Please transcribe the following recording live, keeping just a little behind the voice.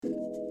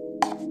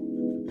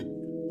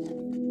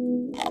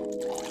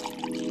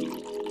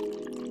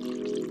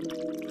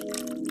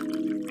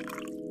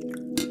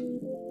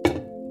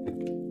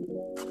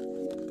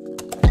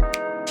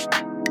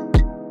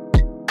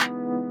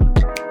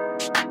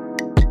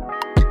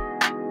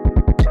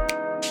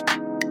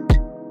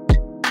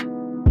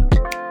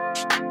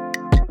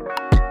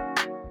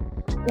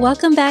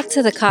Welcome back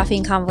to the Coffee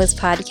and Convos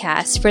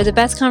podcast, where the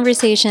best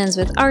conversations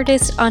with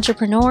artists,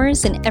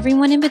 entrepreneurs, and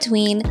everyone in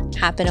between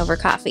happen over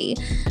coffee.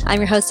 I'm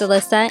your host,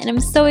 Alyssa, and I'm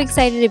so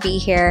excited to be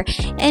here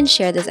and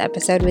share this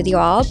episode with you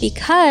all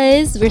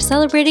because we're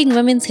celebrating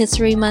Women's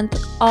History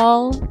Month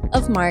all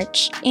of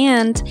March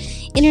and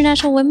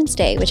International Women's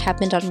Day, which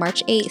happened on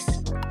March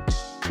 8th.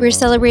 We're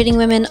celebrating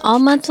women all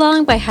month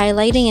long by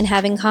highlighting and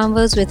having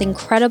convos with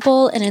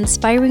incredible and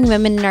inspiring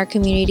women in our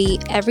community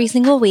every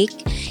single week.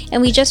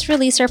 And we just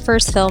released our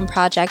first film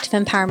project,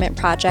 Fempowerment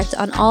Project,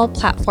 on all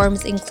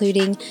platforms,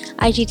 including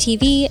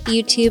IGTV,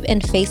 YouTube,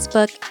 and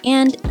Facebook,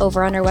 and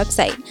over on our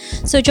website.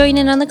 So join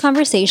in on the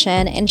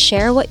conversation and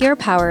share what your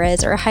power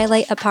is or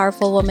highlight a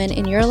powerful woman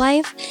in your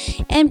life.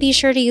 And be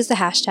sure to use the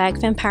hashtag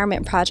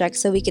Fempowerment Project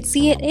so we could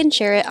see it and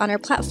share it on our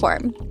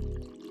platform.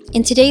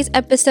 In today's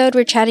episode,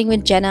 we're chatting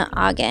with Jenna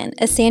Aguon,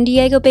 a San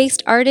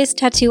Diego-based artist,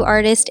 tattoo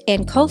artist,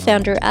 and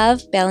co-founder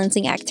of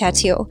Balancing Act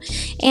Tattoo.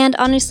 And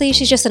honestly,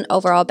 she's just an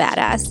overall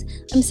badass.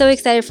 I'm so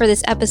excited for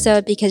this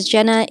episode because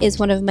Jenna is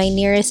one of my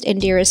nearest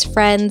and dearest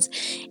friends,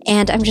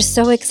 and I'm just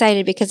so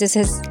excited because this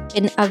has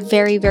been a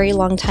very, very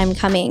long time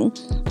coming.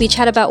 We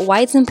chat about why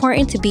it's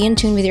important to be in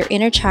tune with your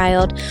inner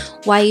child,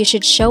 why you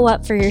should show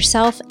up for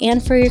yourself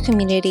and for your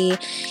community,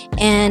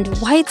 and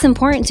why it's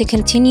important to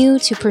continue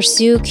to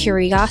pursue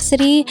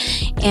curiosity,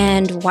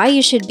 and why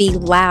you should be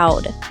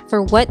loud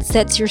for what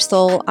sets your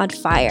soul on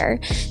fire.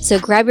 So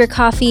grab your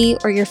coffee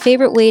or your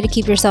favorite way to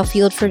keep yourself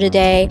fueled for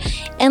today,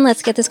 and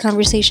let's get this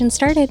conversation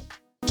started.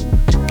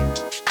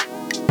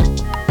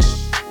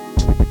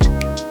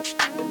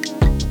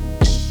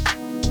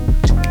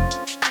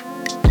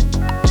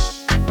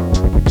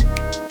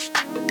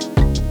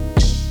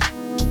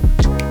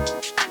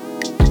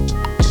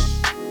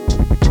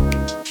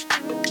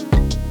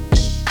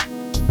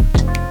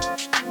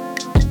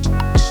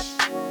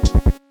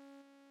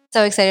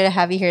 So excited to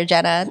have you here,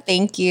 Jenna.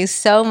 Thank you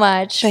so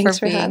much for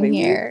being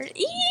here.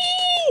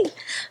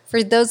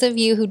 For those of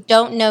you who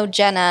don't know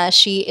Jenna,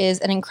 she is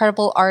an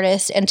incredible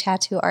artist and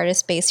tattoo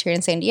artist based here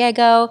in San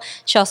Diego.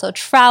 She also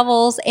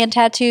travels and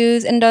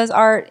tattoos and does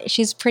art.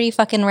 She's pretty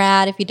fucking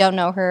rad if you don't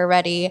know her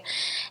already.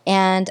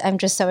 And I'm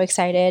just so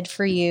excited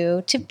for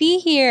you to be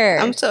here.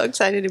 I'm so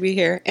excited to be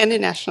here and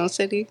in National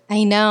City.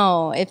 I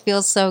know. It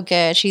feels so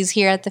good. She's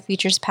here at the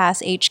Futures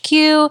Pass HQ.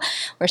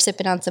 We're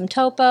sipping on some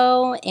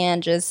topo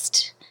and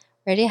just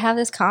ready to have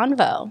this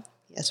convo.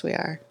 Yes, we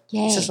are.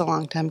 Yay. This is a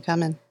long time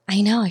coming.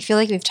 I know. I feel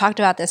like we've talked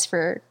about this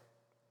for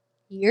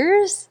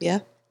years. Yeah.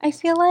 I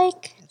feel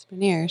like. It's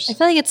been years. I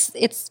feel like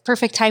it's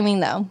perfect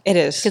timing, though. It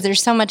is. Because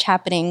there's so much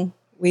happening.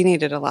 We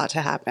needed a lot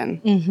to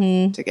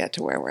happen to get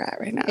to where we're at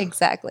right now.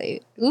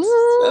 Exactly. Ooh,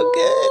 so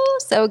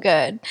good. So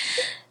good.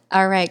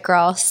 All right,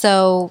 girl.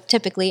 So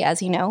typically,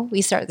 as you know,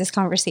 we start this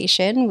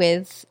conversation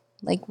with,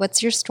 like,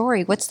 what's your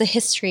story? What's the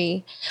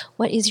history?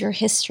 What is your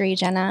history,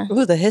 Jenna?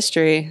 Ooh, the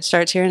history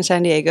starts here in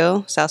San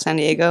Diego, South San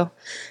Diego.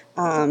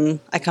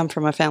 I come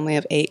from a family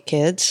of 8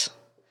 kids.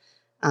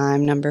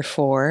 I'm number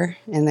 4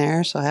 in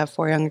there, so I have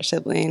 4 younger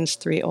siblings,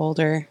 3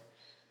 older.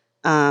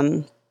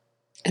 And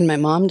my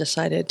mom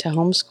decided to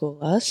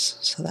homeschool us,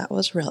 so that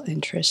was real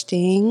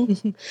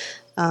interesting.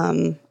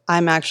 I'm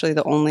actually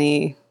the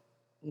only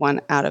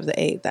one out of the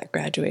 8 that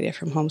graduated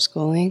from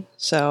homeschooling,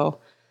 so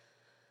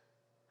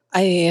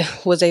I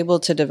was able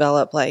to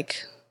develop,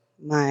 like,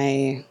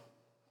 my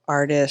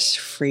artist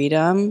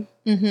freedom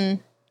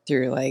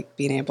through, like,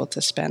 being able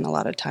to spend a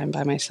lot of time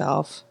by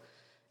myself.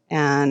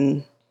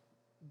 And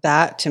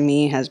that, to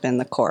me, has been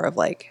the core of,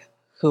 like,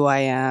 who I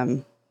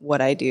am,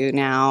 what I do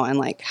now, and,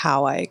 like,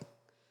 how I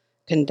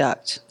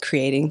conduct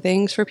creating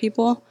things for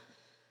people.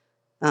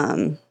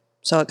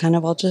 So it kind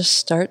of all just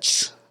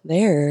starts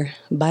there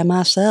by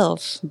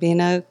myself, being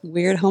a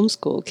weird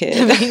homeschool kid.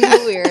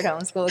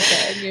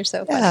 You're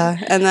so funny. Yeah.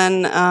 And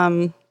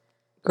then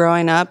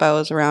growing up, I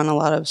was around a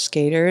lot of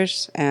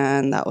skaters,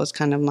 and that was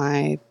kind of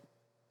my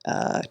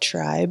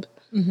tribe.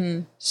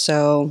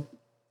 So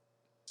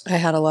I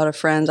had a lot of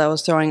friends. I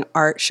was throwing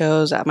art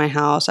shows at my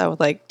house. I would,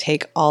 like,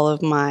 take all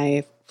of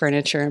my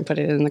furniture and put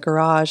it in the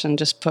garage and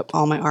just put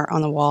all my art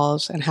on the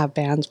walls and have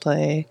bands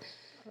play.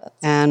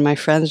 And my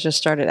friends just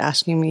started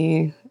asking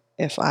me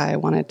if I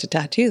wanted to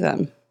tattoo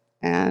them.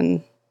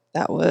 And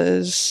that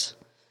was,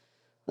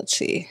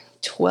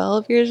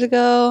 12 years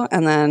ago.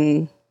 And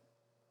then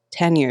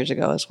 10 years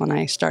ago is when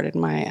I started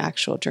my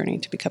actual journey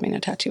to becoming a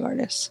tattoo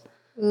artist.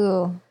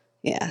 Ooh.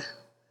 Yeah.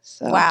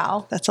 So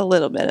wow. That's a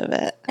little bit of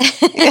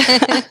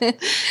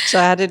it. So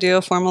I had to do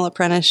a formal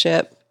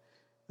apprenticeship.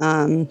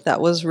 That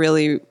was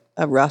really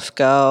a rough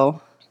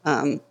go.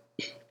 I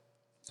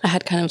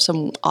had kind of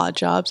some odd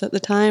jobs at the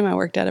time. I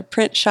worked at a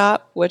print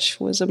shop, which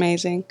was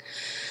amazing.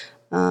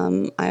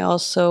 I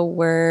also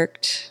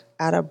worked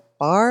at a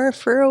bar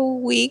for a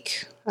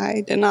week.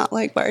 I did not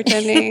like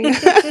bartending.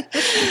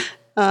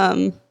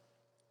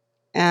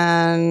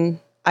 And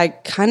I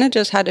kind of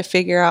just had to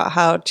figure out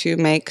how to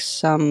make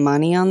some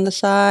money on the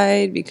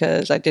side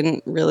because I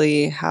didn't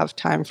really have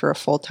time for a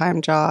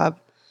full-time job.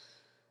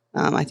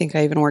 I think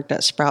I even worked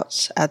at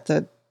Sprouts at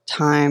the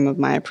time of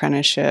my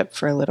apprenticeship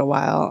for a little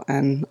while,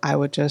 and I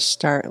would just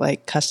start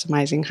like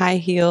customizing high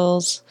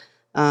heels,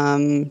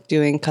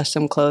 doing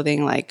custom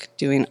clothing, like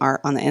doing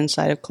art on the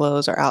inside of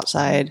clothes or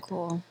outside.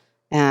 Cool.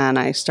 And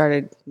I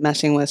started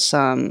messing with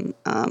some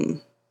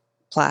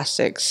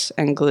plastics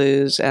and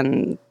glues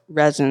and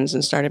resins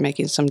and started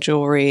making some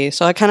jewelry.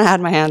 So I kind of had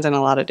my hands in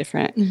a lot of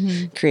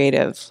different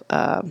creative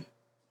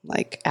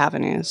like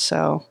avenues.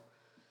 So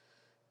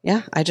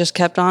yeah, I just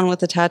kept on with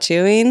the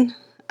tattooing.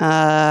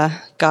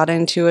 Got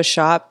into a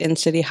shop in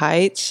City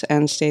Heights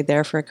and stayed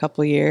there for a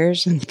couple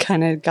years and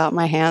kind of got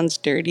my hands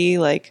dirty,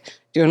 like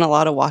doing a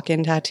lot of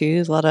walk-in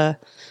tattoos, a lot of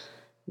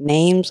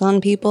names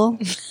on people.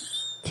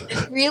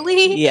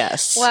 Really?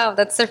 Yes. Wow,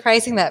 that's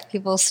surprising that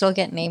people still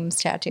get names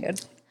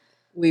tattooed.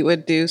 We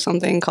would do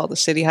something called the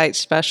City Heights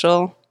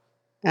Special.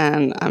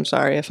 And I'm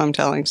sorry if I'm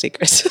telling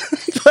secrets,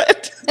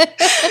 but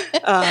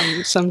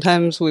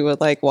sometimes we would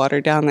like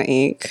water down the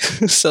ink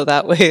so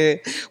that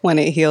way when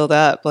it healed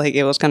up, like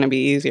it was going to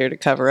be easier to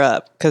cover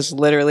up. Because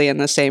literally in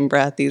the same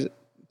breath, these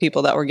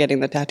people that were getting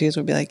the tattoos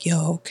would be like,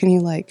 yo, can you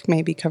like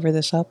maybe cover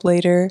this up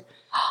later?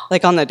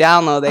 Like on the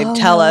down low, they'd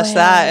tell us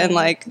that and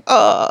like,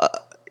 oh,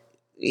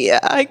 yeah,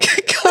 I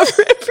could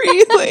cover it for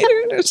you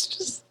later. And it's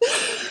just,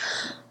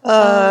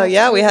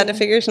 yeah, we had to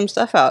figure some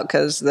stuff out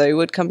because they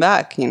would come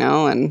back, you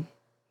know, and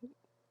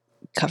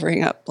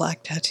covering up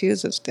black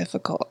tattoos is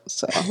difficult.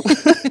 So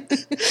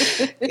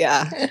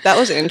yeah, that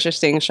was an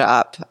interesting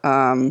shop.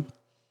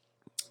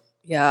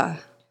 Yeah,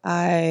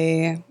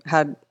 I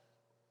had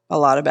a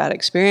lot of bad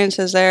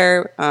experiences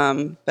there.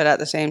 But at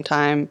the same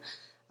time,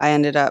 I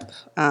ended up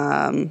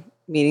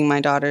meeting my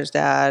daughter's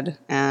dad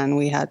and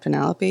we had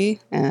Penelope.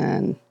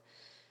 And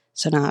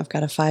so now I've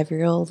got a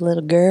 5-year-old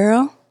little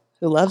girl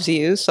who loves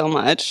you so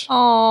much.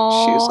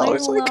 Oh, she's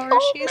always like,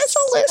 oh, she's Miss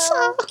Alyssa.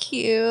 so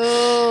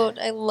cute.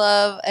 I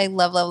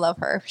love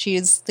her.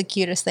 She's the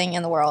cutest thing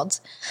in the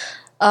world.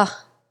 I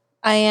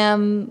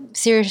am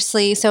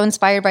seriously so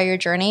inspired by your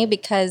journey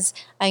because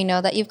I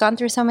know that you've gone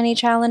through so many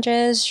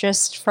challenges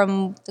just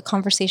from the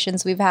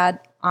conversations we've had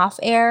off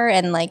air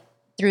and like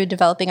through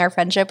developing our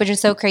friendship, which is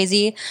so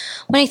crazy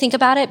when I think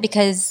about it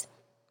because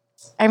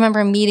I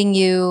remember meeting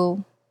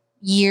you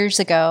years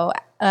ago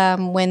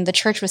when the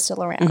church was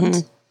still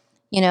around.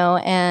 You know,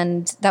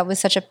 and that was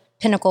such a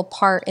pinnacle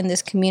part in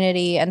this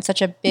community and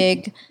such a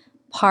big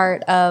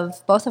part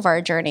of both of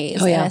our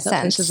journeys in a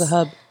sense. This is a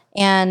hub.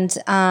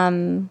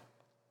 And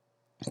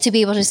to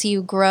be able to see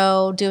you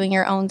grow, doing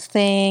your own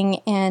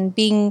thing and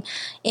being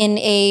in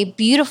a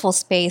beautiful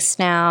space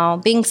now,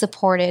 being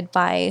supported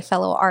by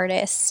fellow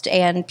artists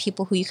and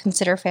people who you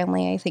consider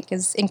family, I think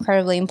is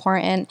incredibly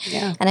important.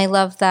 Yeah. And I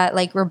love that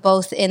like we're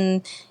both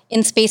in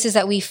spaces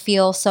that we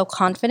feel so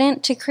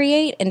confident to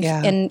create and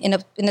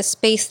in a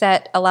space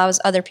that allows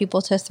other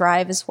people to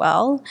thrive as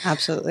well.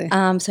 Absolutely.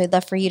 So I'd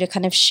love for you to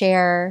kind of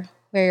share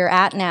where you're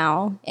at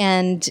now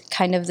and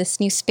kind of this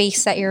new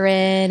space that you're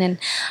in and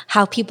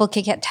how people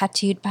could get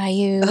tattooed by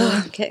you.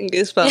 I'm getting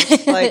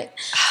goosebumps. Like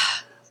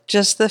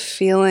just the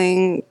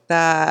feeling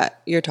that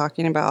you're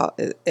talking about,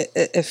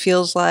 it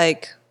feels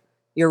like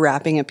you're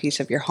wrapping a piece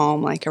of your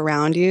home like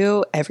around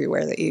you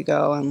everywhere that you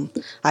go. And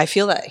I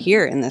feel that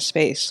here in this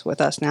space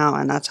with us now.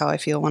 And that's how I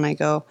feel when I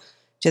go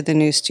to the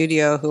new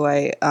studio, who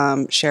I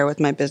share with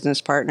my business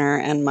partner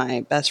and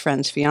my best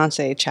friend's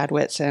fiance, Chad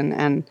Whitson.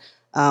 And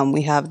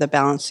we have the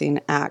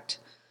Balancing Act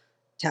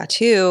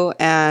tattoo.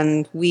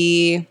 And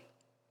we're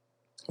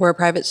a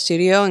private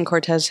studio in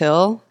Cortez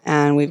Hill.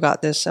 And we've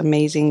got this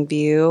amazing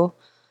view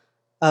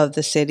of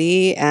the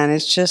city. And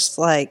it's just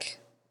like,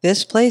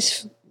 this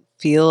place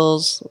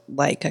feels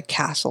like a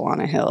castle on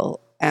a hill.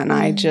 And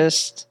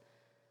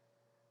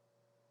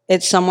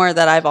it's somewhere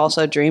that I've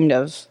also dreamed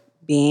of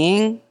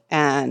being.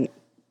 And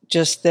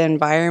just the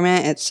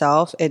environment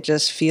itself, it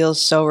just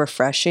feels so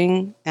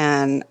refreshing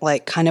and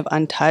like kind of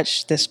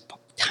untouched, this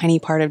tiny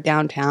part of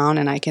downtown.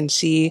 And I can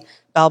see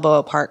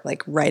Balboa Park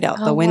like right out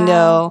the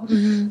window. Wow.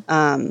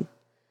 Mm-hmm.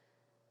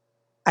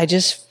 I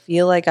just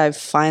feel like I've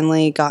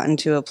finally gotten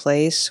to a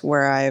place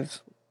where I've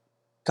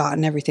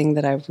gotten everything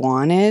that I've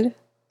wanted.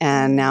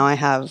 And now I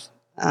have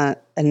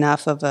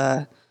enough of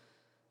a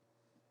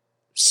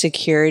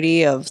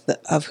security of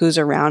who's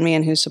around me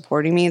and who's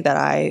supporting me that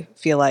I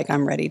feel like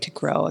I'm ready to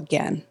grow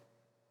again.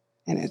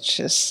 And it's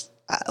just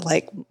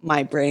like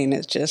my brain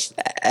is just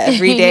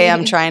every day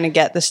I'm trying to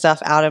get the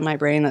stuff out of my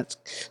brain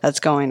that's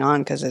going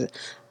on because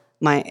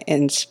my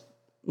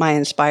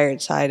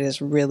inspired side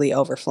is really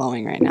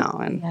overflowing right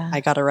now, and I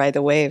got to ride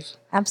the wave.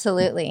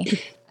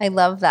 Absolutely, I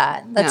love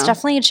that. Let's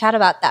definitely chat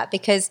about that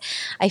because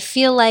I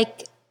feel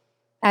like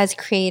as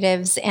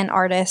creatives and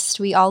artists,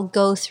 we all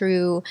go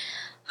through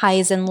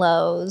highs and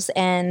lows,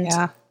 and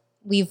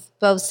we've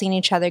both seen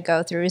each other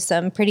go through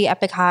some pretty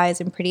epic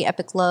highs and pretty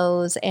epic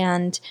lows.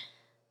 And,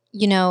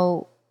 you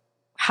know,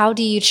 how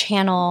do you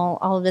channel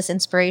all of this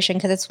inspiration?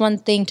 Because it's one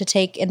thing to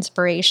take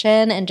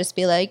inspiration and just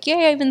be like,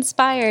 yay, I'm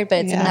inspired.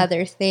 But it's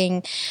another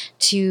thing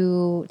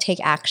to take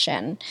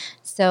action.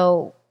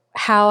 So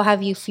how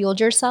have you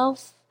fueled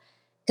yourself?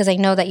 Because I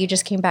know that you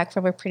just came back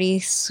from a pretty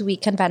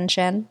sweet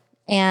convention.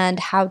 And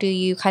how do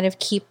you kind of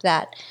keep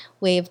that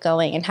wave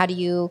going? And how do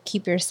you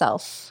keep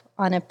yourself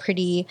on a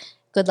pretty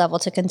good level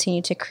to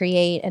continue to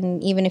create?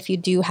 And even if you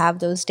do have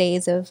those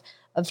days of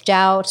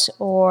doubt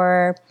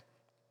or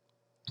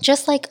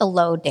just like a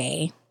low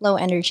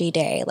energy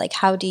day, like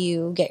how do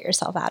you get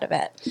yourself out of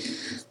it?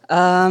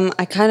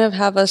 I kind of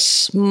have a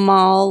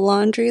small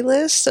laundry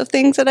list of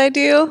things that I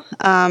do.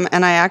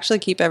 And I actually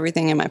keep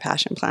everything in my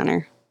passion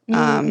planner.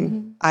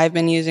 I've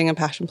been using a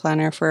passion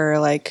planner for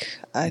like,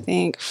 I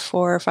think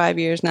 4 or 5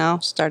 years now.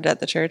 Started at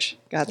the church,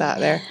 got that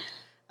there.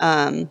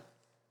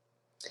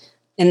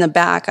 In the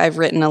back, I've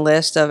written a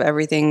list of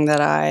everything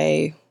that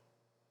I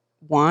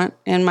want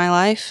in my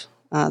life,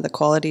 the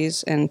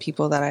qualities and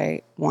people that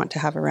I want to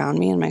have around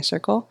me in my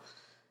circle.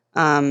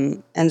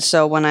 And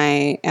so when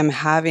I am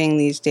having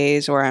these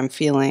days where I'm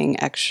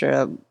feeling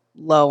extra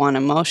low on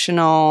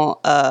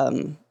emotional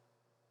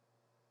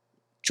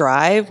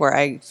drive, where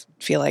I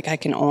feel like I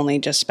can only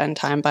just spend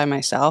time by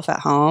myself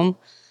at home,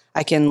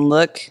 I can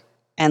look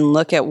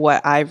at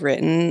what I've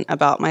written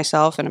about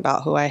myself and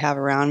about who I have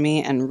around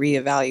me and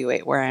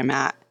reevaluate where I'm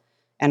at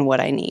and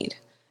what I need.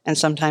 And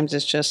sometimes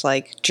it's just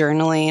like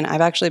journaling.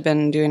 I've actually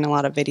been doing a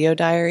lot of video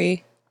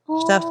diary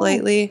stuff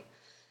lately.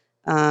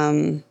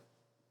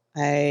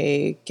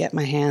 I get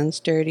my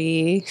hands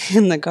dirty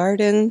in the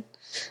garden.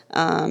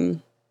 I've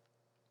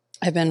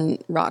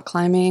been rock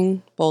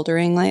climbing,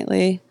 bouldering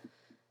lately.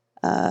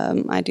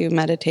 I do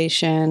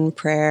meditation,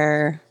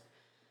 prayer.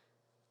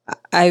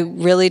 I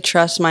really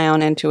trust my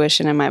own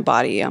intuition and my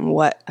body on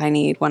what I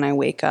need when I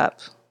wake up.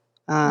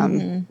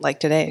 Like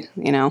today,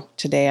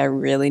 today I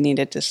really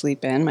needed to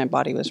sleep in. My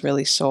body was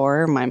really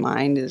sore. My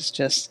mind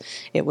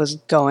it was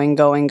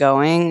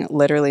going,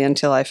 literally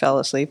until I fell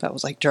asleep. I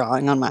was like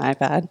drawing on my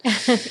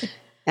iPad.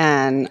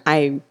 And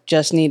I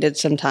just needed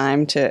some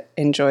time to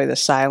enjoy the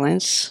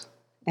silence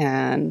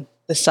and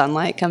the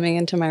sunlight coming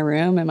into my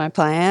room and my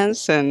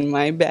plants and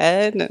my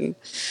bed.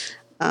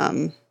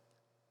 And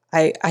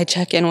I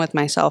check in with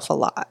myself a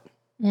lot.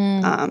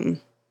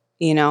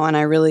 And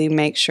I really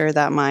make sure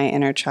that my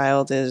inner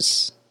child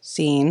is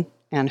seen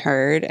and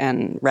heard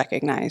and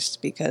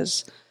recognized,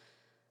 because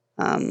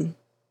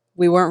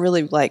we weren't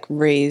really like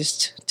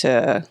raised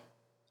to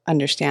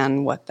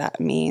understand what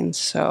that means.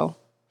 So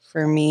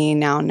for me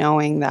now,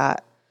 knowing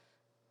that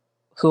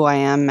who I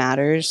am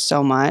matters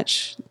so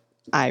much,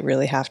 I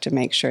really have to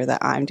make sure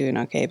that I'm doing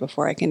okay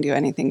before I can do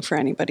anything for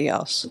anybody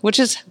else, which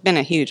has been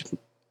a huge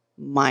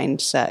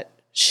mindset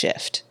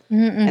shift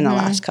in the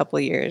last couple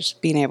of years,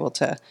 being able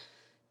to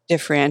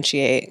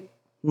differentiate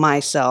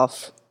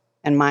myself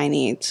and my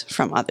needs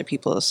from other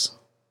people's,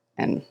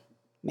 and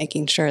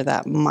making sure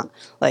that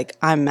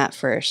I'm met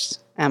first,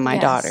 and my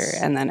daughter,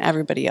 and then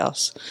everybody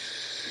else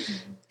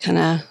kind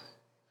of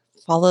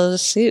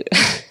follows suit.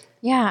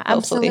 Yeah,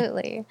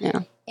 absolutely.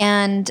 Yeah.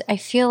 And I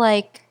feel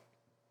like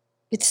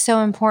it's so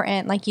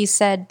important, like you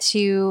said,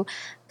 to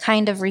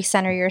kind of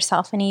recenter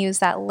yourself and use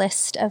that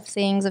list of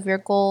things, of your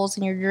goals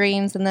and your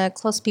dreams and the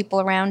close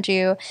people around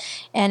you.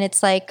 And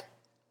it's like,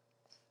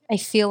 I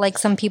feel like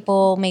some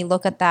people may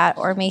look at that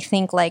or may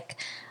think like,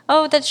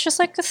 oh, that's just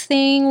like a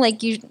thing.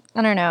 Like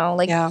I don't know,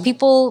 like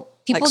people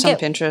like some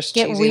Pinterest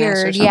get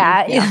weird,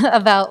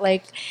 about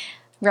like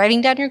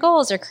writing down your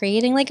goals or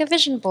creating like a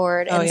vision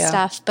board and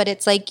stuff. But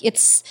it's like,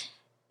 it's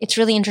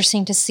really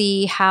interesting to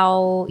see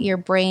how your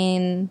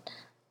brain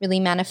really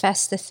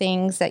manifests the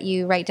things that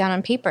you write down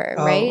on paper,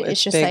 right?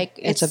 It's just big. Like,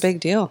 it's a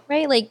big deal,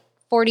 right? Like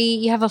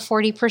you have a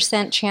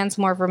 40% chance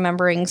more of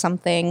remembering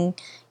something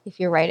if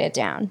you write it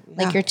down,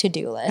 like your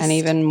to-do list. And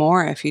even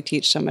more if you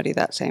teach somebody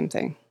that same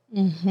thing,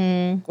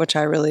 which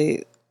I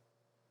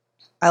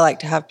like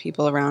to have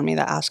people around me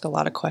that ask a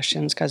lot of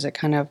questions, because it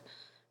kind of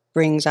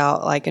brings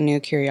out like a new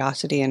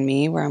curiosity in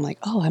me where I'm like,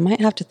 oh, I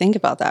might have to think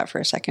about that for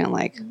a second.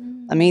 Like,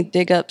 let me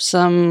dig up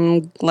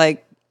some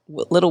like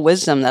little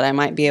wisdom that I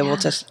might be able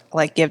to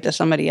like give to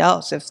somebody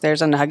else. If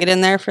there's a nugget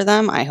in there for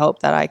them, I hope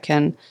that I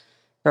can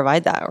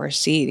provide that, or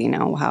seed,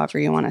 however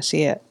you want to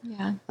see it.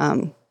 Yeah.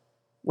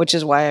 Which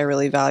is why I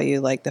really value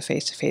like the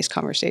face-to-face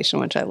conversation,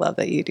 which I love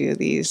that you do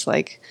these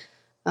like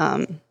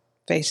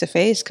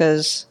face-to-face,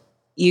 because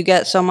you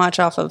get so much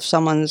off of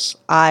someone's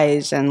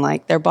eyes and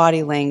like their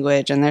body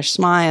language and their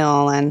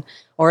smile,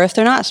 or if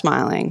they're not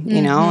smiling,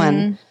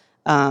 and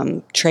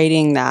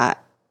trading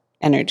that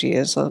energy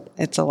it's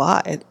a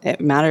lot. It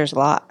matters a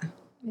lot.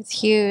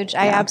 It's huge.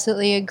 I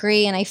absolutely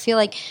agree. And I feel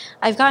like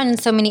I've gotten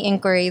so many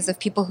inquiries of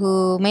people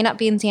who may not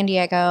be in San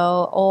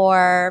Diego,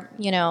 or,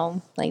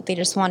 like they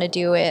just want to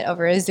do it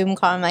over a Zoom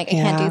call. I'm like, I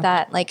can't do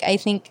that. Like, I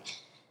think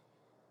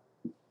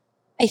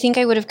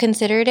I would have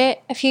considered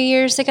it a few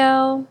years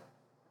ago.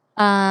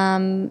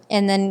 And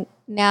then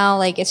now,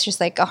 like, it's just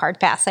like a hard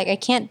pass. Like, I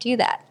can't do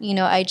that.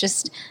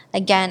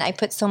 I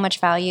put so much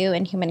value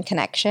in human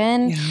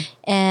connection. Yeah.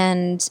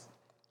 And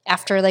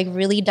after like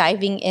really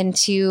diving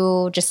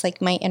into just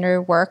like my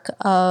inner work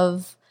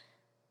of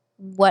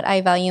what I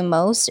value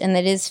most, and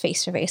that is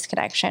face-to-face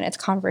connection. It's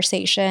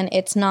conversation.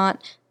 It's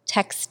not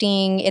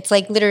texting. It's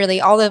like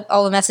literally all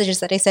the messages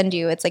that I send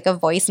you, it's like a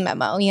voice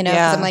memo, you know,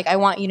 because I'm like, I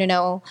want you to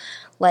know,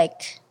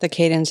 like, the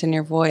cadence in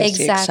your voice,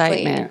 exactly.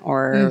 the excitement,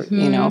 or,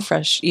 you know,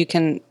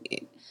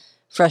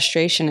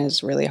 frustration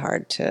is really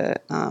hard to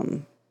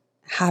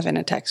have in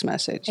a text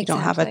message. You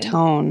don't have a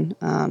tone.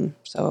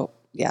 So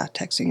yeah,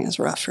 texting is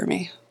rough for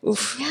me.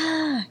 Oof.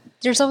 Yeah.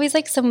 There's always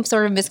like some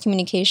sort of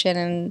miscommunication,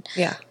 and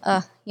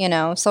you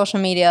know, social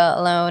media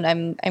alone,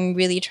 I'm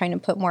really trying to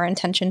put more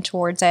intention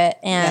towards it,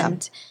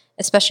 and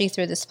especially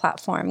through this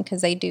platform,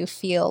 because I do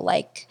feel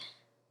like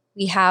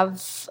we have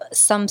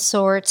some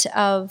sort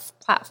of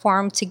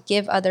platform to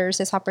give others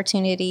this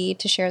opportunity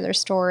to share their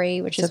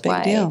story, which is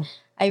why deal.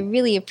 I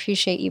really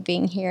appreciate you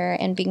being here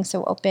and being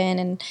so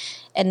open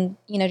and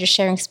you know, just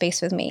sharing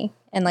space with me.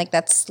 And like,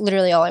 that's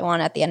literally all I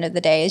want at the end of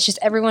the day, is just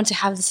everyone to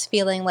have this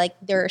feeling like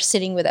they're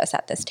sitting with us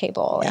at this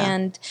table,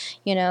 and,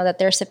 you know, that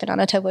they're sipping on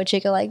a Topo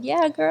Chico, like,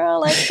 yeah, girl,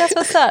 like, that's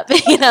what's up,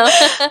 you know?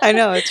 I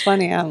know, it's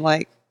funny. I'm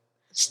like,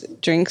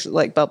 drinks,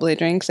 like bubbly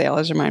drinks, they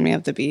always remind me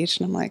of the beach.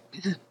 And I'm like,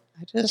 man,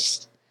 I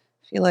just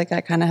feel like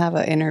I kind of have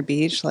an inner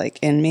beach, like,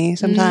 in me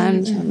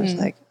sometimes. Mm-hmm. I'm just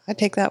like, I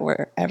take that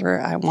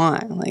wherever I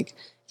want. Like,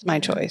 it's my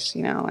choice,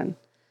 you know?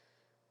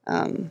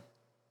 And,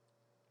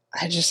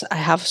 I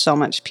have so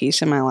much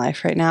peace in my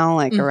life right now,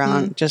 like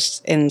around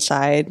just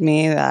inside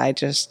me, that I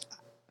just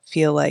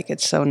feel like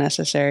it's so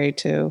necessary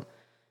to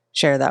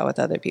share that with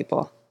other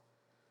people.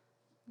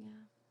 Yeah.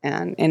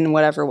 And in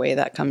whatever way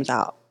that comes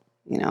out,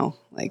 you know,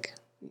 like,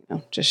 you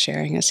know, just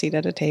sharing a seat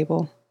at a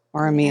table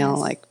or a meal,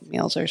 like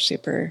meals are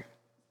super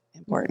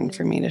important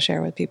for me to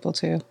share with people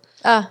too.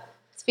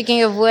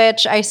 Speaking of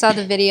which, I saw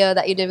the video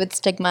that you did with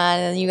Stigma,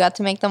 and you got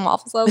to make them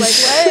waffles. I was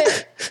like,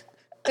 what?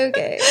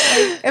 Okay.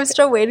 I'm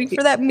still waiting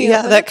for that meal.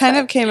 Yeah, that kind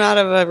of came out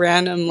of a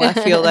random left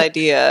field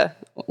idea.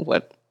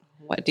 What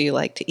do you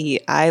like to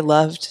eat? I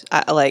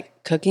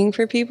like cooking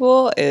for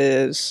people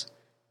is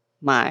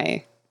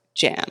my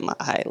jam.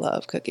 I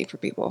love cooking for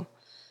people.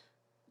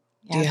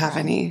 Yeah, do you have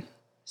any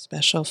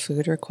special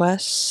food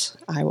requests?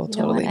 I will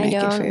totally make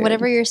you food.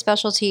 Whatever your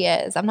specialty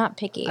is. I'm not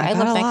picky. I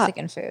love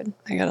Mexican food.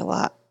 I got a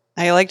lot.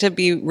 I like to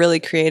be really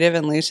creative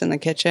and loose in the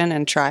kitchen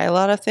and try a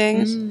lot of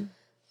things.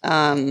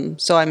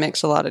 So I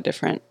mix a lot of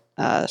different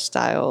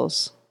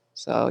styles.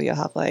 So you'll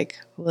have like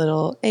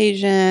little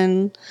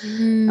Asian,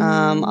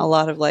 a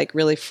lot of like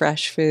really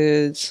fresh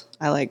foods.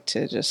 I like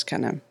to just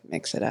kind of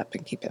mix it up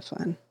and keep it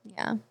fun.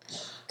 Yeah.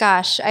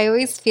 Gosh, I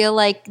always feel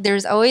like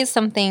there's always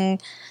something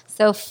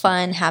so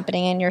fun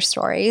happening in your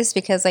stories,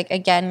 because like,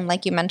 again,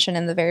 like you mentioned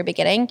in the very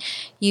beginning,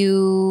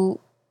 you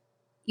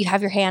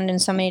have your hand in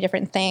so many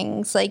different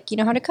things. Like, you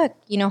know how to cook,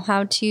 you know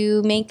how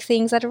to make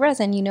things out of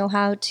resin, you know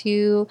how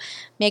to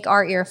make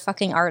art. You're a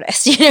fucking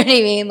artist. You know what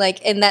I mean?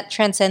 Like, and that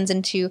transcends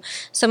into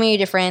so many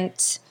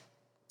different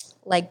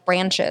like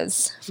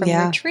branches from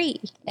your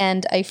tree.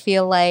 And I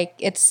feel like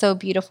it's so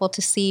beautiful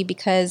to see,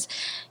 because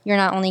you're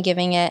not only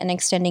giving it and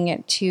extending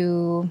it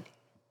to,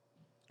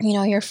 you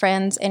know, your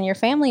friends and your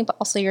family, but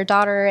also your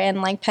daughter.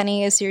 And like,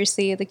 Penny is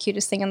seriously the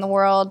cutest thing in the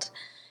world.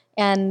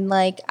 And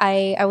like,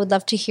 I would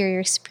love to hear your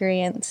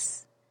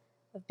experience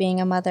of being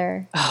a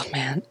mother. Oh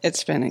man,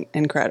 it's been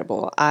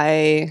incredible.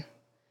 I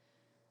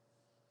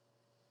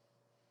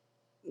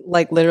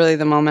like literally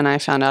the moment I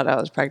found out I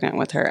was pregnant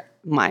with her,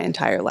 my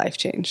entire life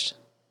changed.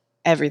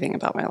 Everything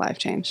about my life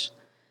changed.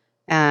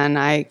 And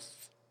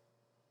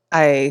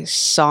I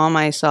saw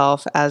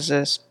myself as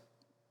this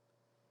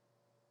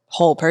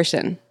whole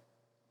person,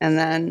 and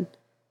then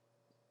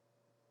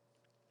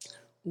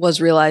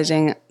was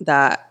realizing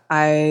that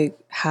I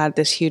had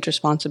this huge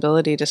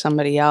responsibility to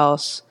somebody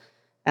else,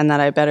 and that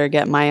I better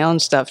get my own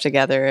stuff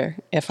together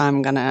if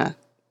I'm going to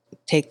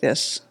take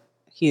this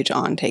huge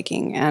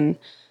on-taking. And,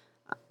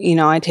 you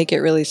know, I take it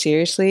really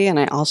seriously, and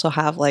I also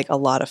have like a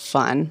lot of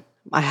fun.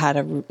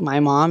 My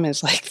mom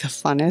is like the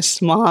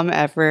funnest mom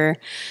ever.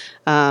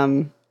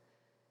 And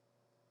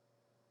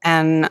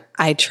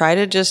I try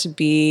to just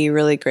be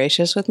really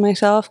gracious with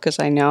myself, because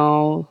I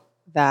know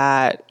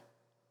that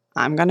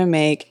I'm going to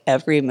make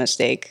every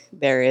mistake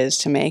there is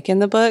to make in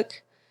the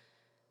book,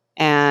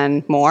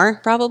 and more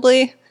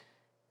probably.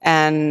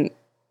 And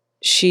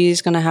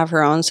she's going to have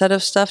her own set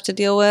of stuff to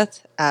deal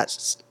with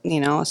at, you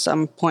know,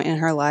 some point in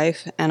her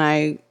life. And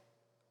I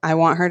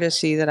want her to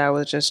see that I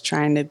was just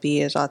trying to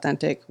be as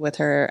authentic with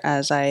her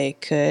as I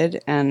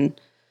could, and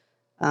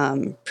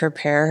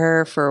prepare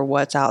her for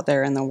what's out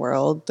there in the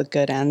world, the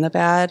good and the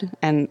bad.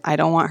 And I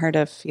don't want her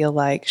to feel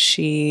like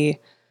she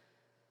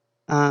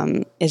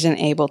isn't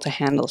able to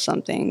handle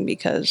something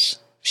because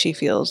she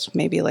feels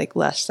maybe like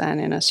less than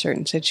in a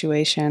certain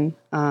situation.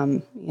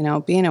 You know,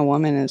 being a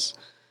woman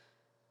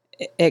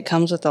it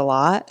comes with a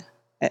lot,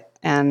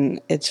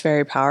 and it's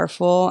very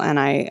powerful. And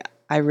I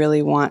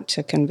really want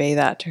to convey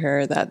that to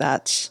her,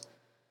 that's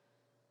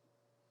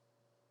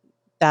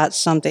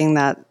something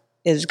that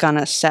is going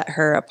to set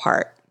her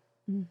apart.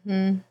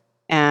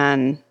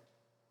 And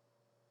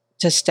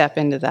to step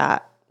into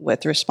that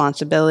with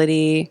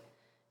responsibility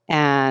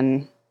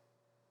and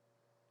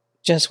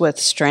just with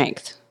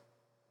strength.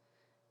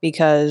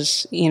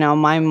 Because, you know,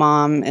 my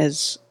mom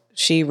is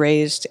she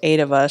raised 8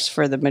 of us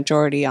for the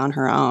majority on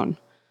her own.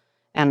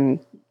 And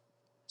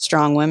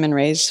strong women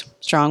raise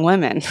strong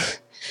women.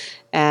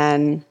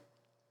 and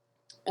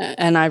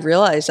I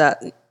realized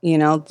that,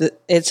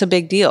 it's a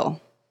big deal.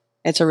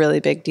 It's a really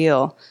big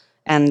deal.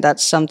 And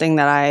that's something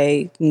that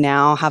I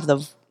now have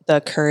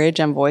the courage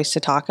and voice to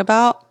talk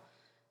about.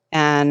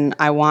 And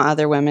I want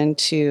other women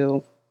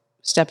to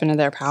step into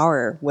their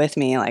power with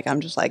me. Like,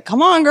 I'm just like,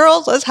 come on,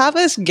 girls, let's have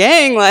this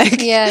gang.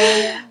 Like,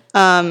 Yeah.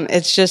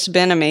 It's just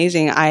been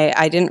amazing.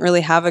 I didn't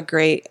really have a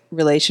great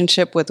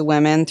relationship with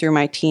women through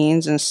my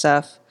teens and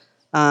stuff.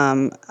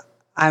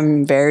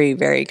 I'm very,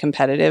 very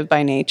competitive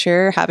by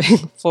nature, having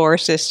 4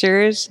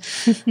 sisters.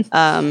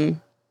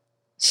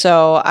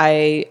 So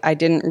I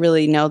didn't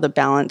really know the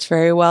balance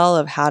very well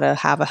of how to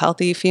have a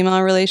healthy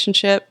female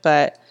relationship.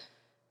 But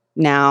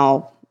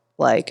now,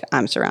 like,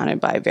 I'm surrounded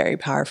by very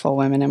powerful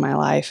women in my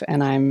life,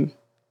 and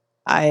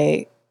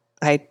I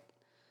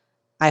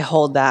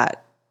hold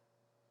that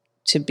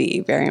to be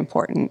very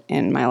important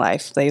in my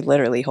life. They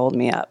literally hold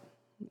me up,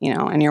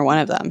 and you're one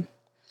of them.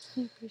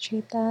 I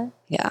appreciate that.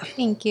 Yeah.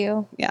 Thank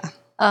you. Yeah.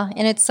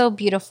 And it's so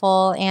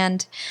beautiful.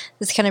 And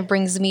this kind of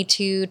brings me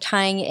to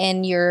tying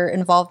in your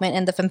involvement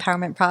in the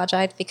Empowerment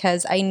Project,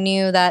 because I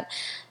knew that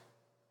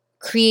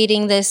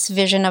creating this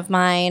vision of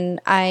mine,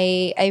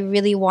 I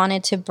really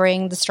wanted to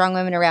bring the strong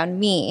women around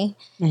me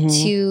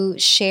to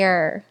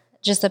share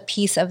just a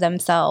piece of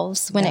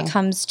themselves when it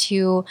comes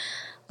to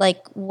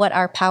like what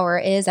our power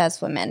is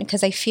as women.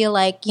 Because I feel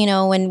like,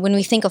 when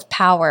we think of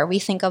power, we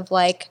think of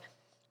like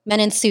men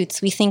in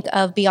suits, we think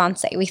of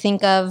Beyonce, we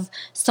think of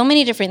so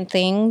many different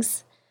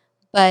things,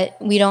 but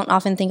we don't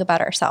often think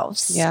about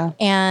ourselves. Yeah.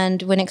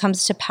 And when it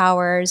comes to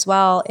power as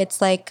well, it's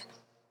like,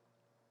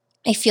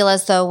 I feel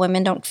as though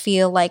women don't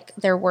feel like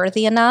they're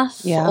worthy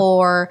enough,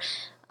 or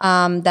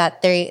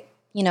that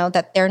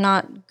that they're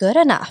not good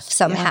enough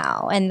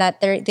somehow, and that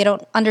they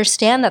don't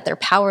understand that their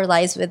power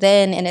lies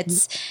within, and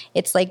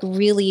it's like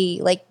really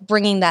like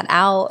bringing that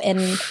out.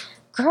 And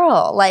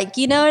girl, like,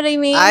 you know what I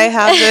mean? I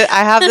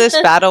have this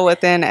battle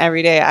within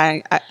every day.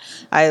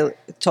 I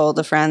told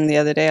a friend the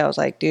other day, I was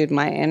like, dude,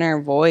 my inner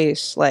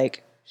voice,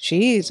 like,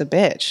 she's a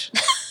bitch.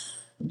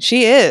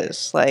 She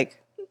is, like,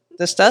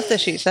 the stuff that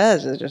she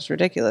says is just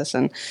ridiculous.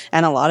 And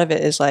a lot of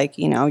it is like,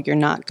 you're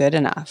not good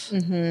enough.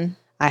 Mm-hmm.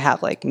 I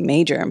have like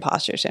major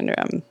imposter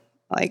syndrome,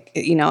 like,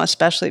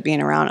 especially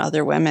being around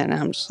other women.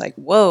 I'm just like,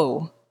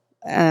 whoa.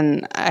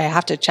 And I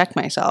have to check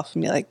myself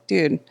and be like,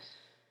 dude,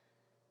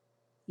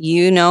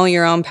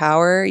 your own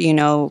power,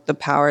 the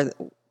power,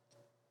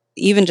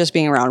 even just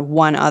being around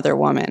one other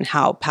woman,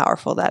 how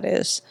powerful that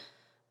is.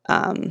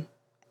 And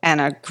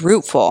a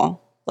group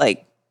full,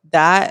 like,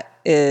 that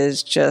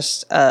is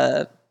just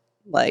a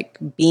like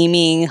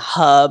beaming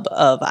hub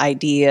of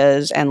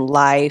ideas and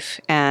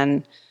life,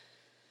 and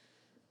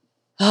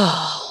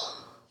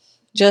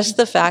just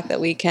the fact that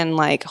we can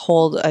like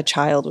hold a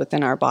child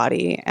within our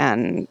body.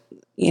 And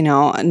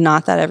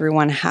not that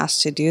everyone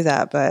has to do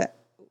that, but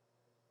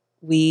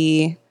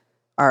we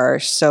are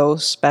so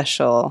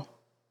special,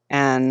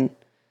 and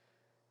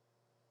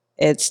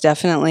it's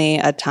definitely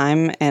a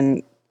time,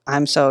 and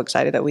I'm so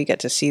excited that we get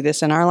to see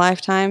this in our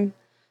lifetime,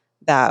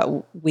 that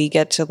we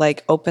get to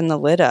like open the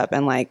lid up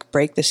and like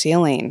break the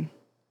ceiling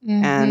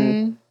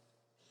and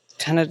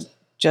kind of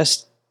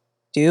just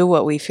do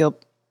what we feel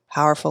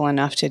powerful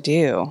enough to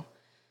do,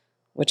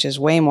 which is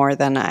way more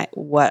than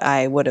what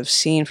I would have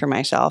seen for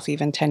myself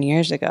even 10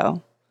 years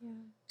ago.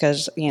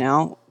 Because,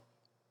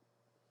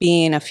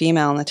 being a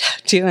female in the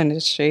tattoo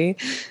industry,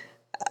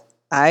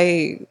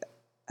 I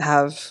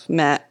have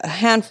met a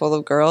handful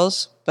of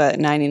girls, but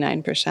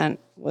 99%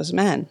 was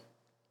men.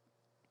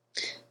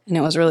 And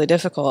it was really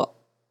difficult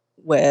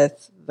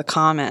with the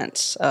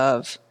comments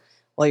of,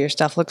 well, your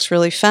stuff looks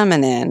really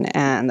feminine,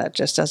 and that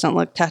just doesn't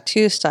look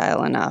tattoo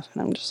style enough.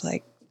 And I'm just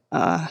like,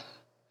 I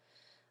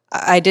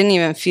didn't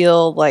even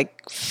feel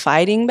like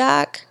fighting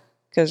back,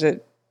 because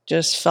it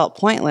just felt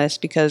pointless,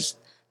 because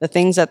the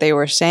things that they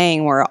were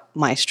saying were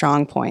my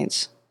strong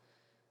points,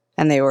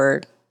 and they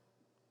were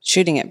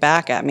shooting it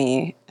back at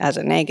me as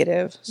a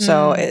negative.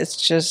 So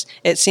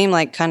it seemed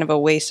like kind of a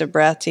waste of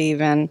breath to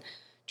even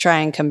try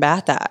and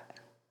combat that.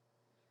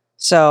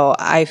 So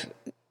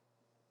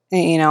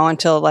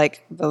until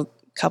like a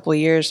couple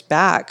years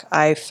back,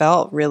 I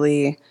felt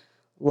really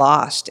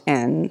lost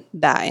in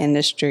that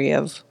industry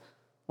of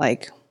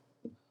like,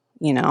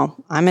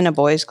 I'm in a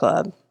boys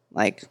club.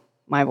 Like,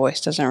 my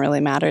voice doesn't really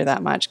matter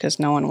that much because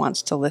no one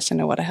wants to listen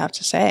to what I have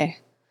to say.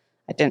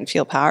 I didn't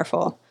feel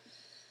powerful.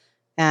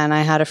 And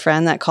I had a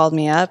friend that called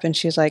me up, and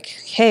she's like,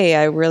 hey,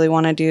 I really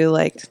want to do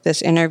like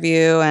this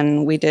interview.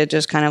 And we did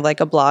just kind of like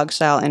a blog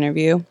style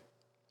interview.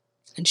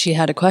 And she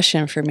had a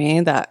question for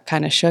me that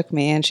kind of shook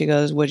me. And she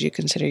goes, would you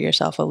consider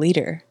yourself a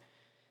leader?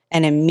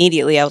 And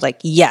immediately I was like,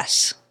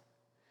 yes.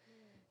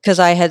 Because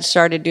I had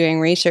started doing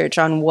research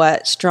on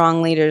what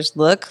strong leaders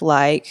look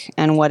like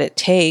and what it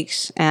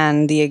takes,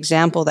 and the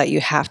example that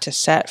you have to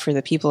set for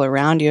the people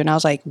around you. And I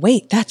was like,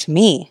 wait, that's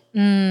me.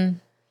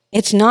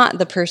 It's not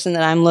the person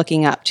that I'm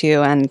looking up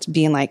to and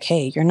being like,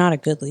 hey, you're not a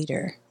good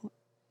leader.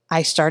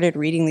 I started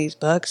reading these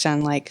books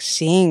and like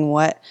seeing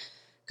what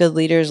good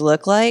leaders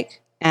look like.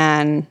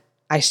 And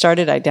I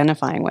started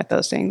identifying with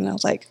those things. And I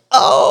was like,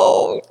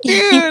 oh,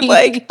 dude,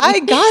 like I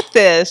got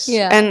this.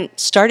 Yeah. And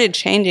started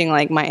changing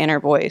like my inner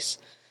voice.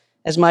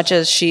 As much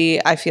as she,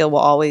 I feel, will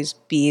always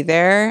be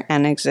there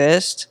and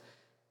exist,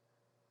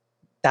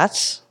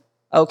 that's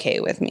okay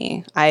with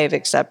me. I have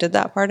accepted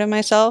that part of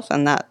myself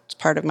and that's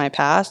part of my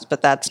past,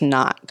 but that's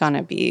not going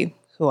to be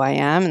who I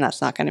am and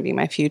that's not going to be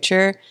my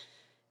future.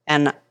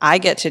 And I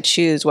get to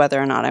choose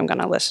whether or not I'm going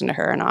to listen to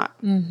her or not.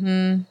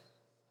 Mm-hmm.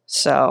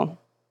 So,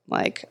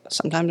 like,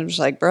 sometimes I'm just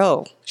like,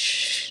 bro,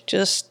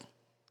 just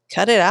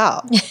cut it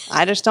out.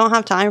 I just don't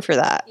have time for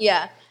that.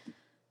 Yeah.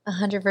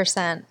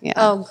 100%. Yeah.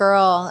 Oh,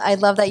 girl. I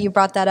love that you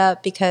brought that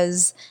up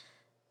because,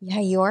 yeah,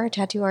 you are a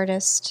tattoo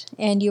artist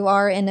and you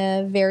are in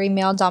a very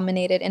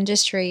male-dominated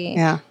industry.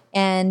 Yeah.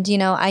 And, you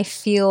know, I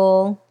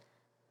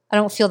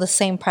don't feel the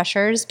same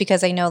pressures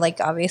because I know, like,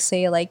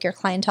 obviously, like, your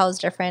clientele is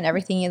different.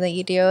 Everything that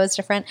you do is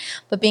different.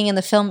 But being in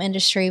the film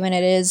industry when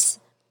it is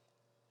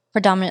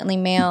predominantly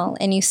male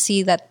and you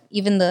see that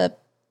even the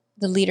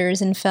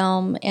leaders in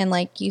film and,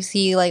 like, you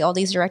see, like, all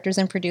these directors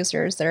and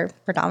producers that are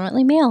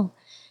predominantly male.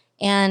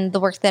 And the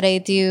work that I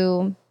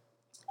do,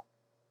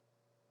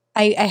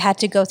 I had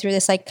to go through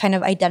this, like, kind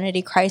of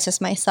identity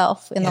crisis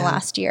myself in the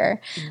last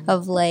year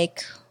of,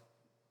 like,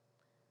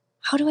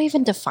 how do I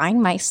even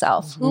define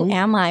myself? Who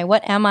am I?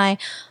 What am I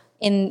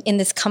in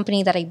this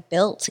company that I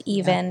built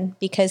even? Yeah.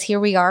 Because here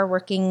we are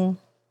working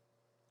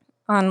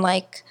on,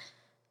 like,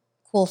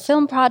 cool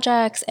film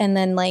projects and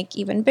then, like,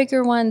 even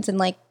bigger ones. And,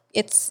 like,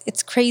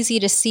 it's crazy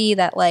to see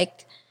that,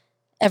 like,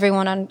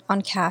 everyone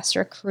on cast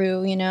or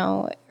crew, you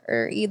know,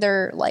 are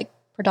either, like,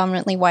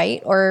 predominantly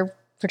white or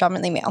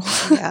predominantly male.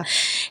 Yeah.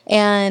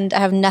 And I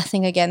have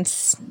nothing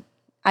against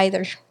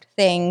either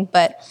thing,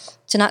 but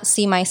to not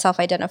see myself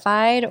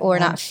identified or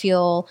not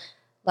feel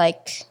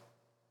like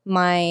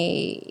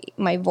my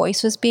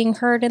voice was being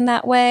heard in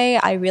that way,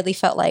 I really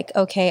felt like,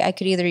 okay, I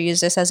could either use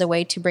this as a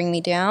way to bring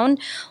me down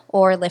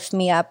or lift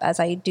me up as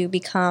I do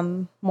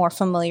become more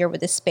familiar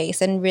with this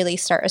space and really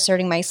start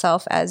asserting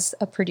myself as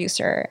a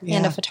producer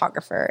and a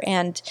photographer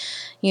and,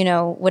 you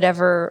know,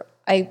 whatever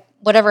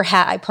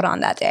hat I put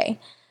on that day.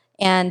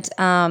 And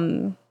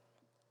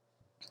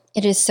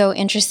it is so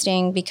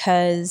interesting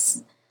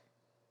because,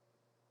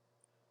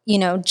 you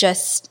know,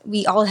 just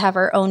we all have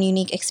our own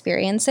unique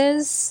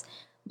experiences,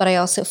 but I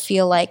also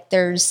feel like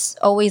there's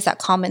always that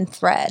common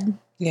thread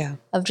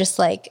of just,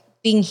 like,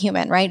 being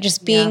human, right?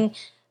 Just being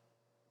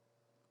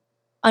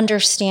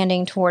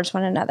understanding towards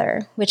one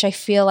another, which I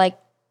feel like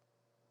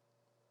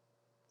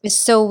is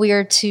so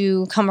weird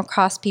to come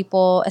across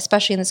people,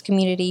 especially in this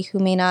community, who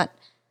may not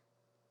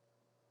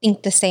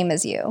think the same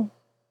as you,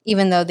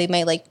 even though they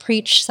may, like,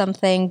 preach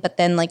something, but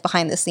then, like,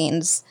 behind the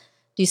scenes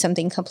do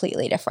something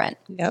completely different.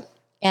 Yep.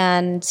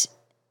 And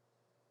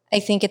I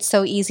think it's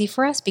so easy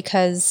for us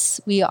because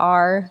we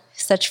are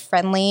such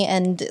friendly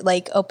and,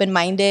 like,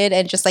 open-minded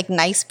and just, like,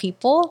 nice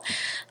people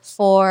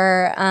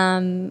for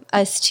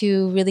us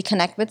to really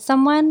connect with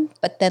someone,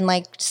 but then,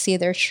 like, see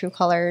their true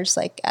colors,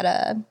 like, at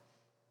a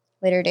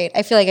later date.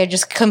 I feel like I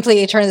just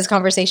completely turned this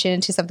conversation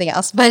into something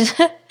else, but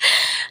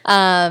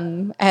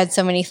I had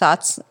so many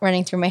thoughts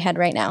running through my head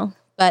right now.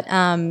 But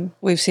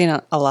we've seen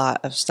a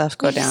lot of stuff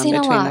go down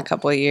between a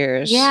couple of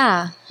years.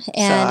 Yeah.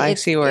 And so I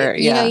see where,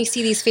 you know, you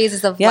see these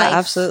phases of life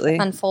absolutely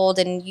unfold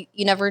and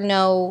you never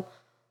know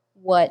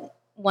what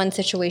one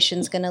situation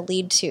is going to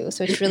lead to.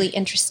 So it's really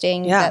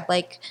interesting that,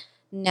 like,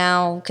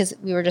 now, because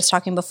we were just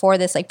talking before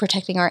this, like,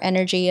 protecting our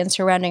energy and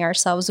surrounding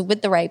ourselves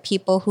with the right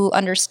people who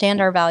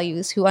understand our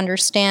values, who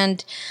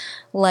understand,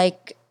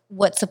 like,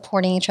 what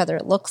supporting each other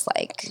looks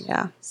like.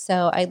 Yeah.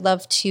 So I'd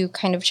love to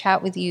kind of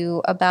chat with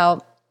you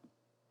about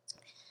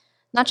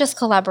not just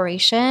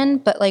collaboration,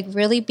 but, like,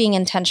 really being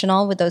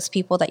intentional with those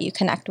people that you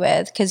connect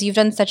with, because you've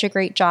done such a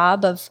great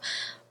job of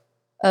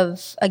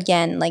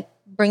again, like,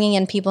 bringing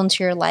in people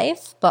into your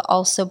life, but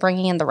also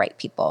bringing in the right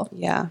people.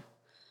 Yeah.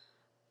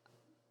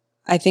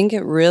 I think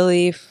it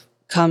really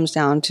comes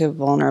down to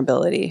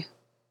vulnerability.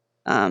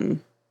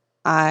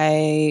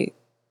 I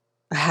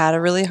had a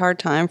really hard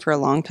time for a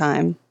long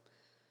time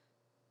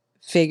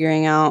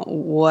figuring out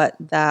what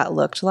that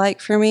looked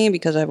like for me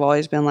because I've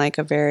always been, like,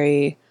 a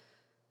very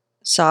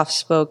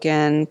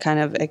soft-spoken, kind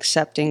of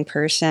accepting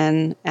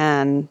person,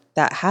 and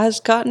that has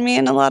gotten me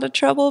in a lot of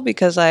trouble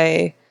because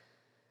I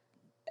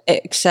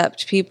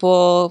accept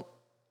people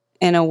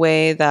in a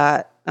way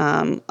that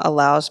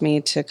allows me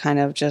to kind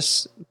of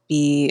just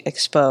be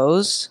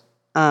exposed.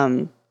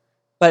 But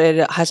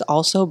it has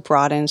also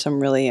brought in some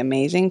really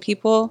amazing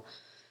people.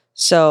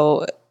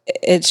 So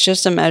it's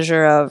just a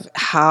measure of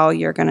how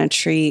you're going to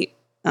treat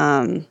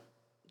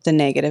the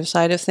negative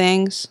side of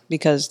things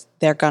because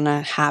they're going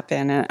to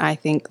happen. And I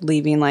think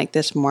leaving, like,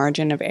 this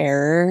margin of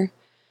error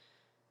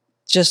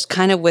just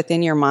kind of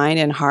within your mind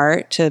and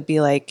heart to be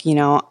like, you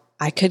know,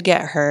 I could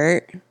get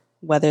hurt,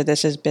 whether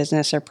this is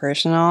business or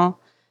personal,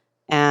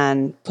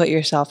 and put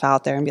yourself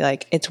out there and be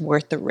like, it's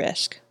worth the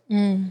risk.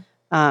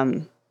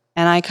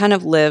 I kind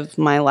of live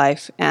my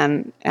life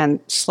and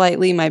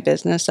slightly my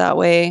business that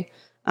way.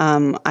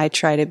 I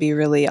try to be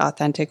really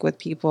authentic with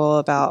people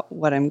about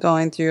what I'm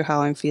going through,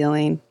 how I'm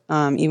feeling,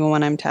 even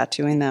when I'm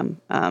tattooing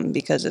them,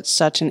 because it's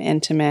such an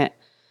intimate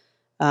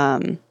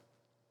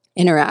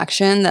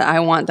interaction that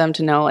I want them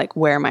to know like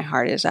where my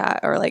heart is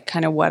at, or like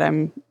kind of what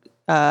I'm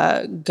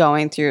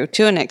going through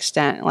to an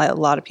extent. Like a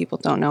lot of people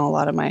don't know a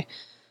lot of my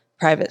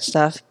private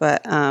stuff,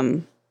 but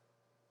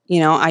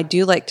I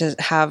do like to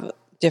have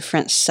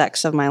different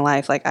sects of my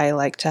life. Like I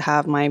like to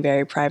have my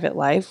very private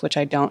life, which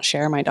I don't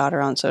share my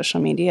daughter on social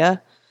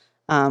media,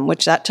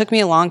 which that took me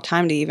a long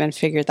time to even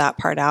figure that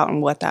part out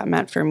and what that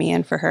meant for me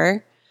and for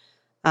her.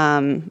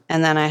 And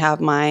then I have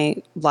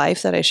my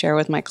life that I share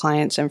with my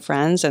clients and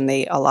friends, and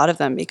a lot of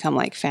them become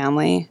like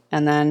family.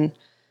 And then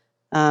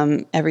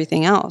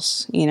everything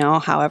else,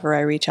 however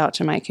I reach out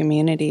to my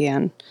community.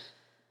 And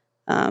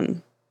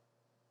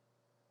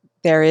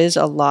there is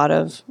a lot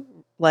of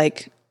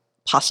like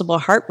possible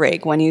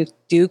heartbreak when you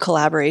do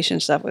collaboration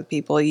stuff with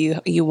people.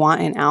 You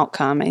want an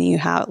outcome, and you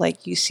have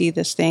like, you see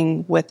this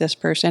thing with this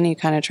person, you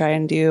kind of try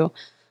and do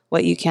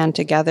what you can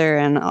together.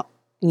 And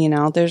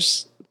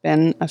there's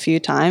been a few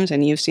times,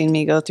 and you've seen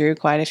me go through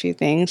quite a few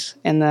things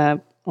in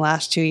the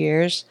last 2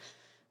 years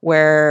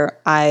where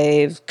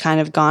I've kind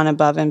of gone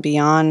above and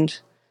beyond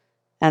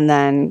and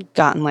then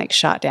gotten like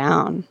shot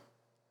down.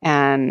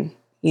 And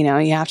you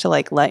have to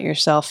like let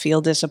yourself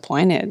feel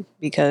disappointed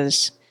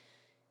because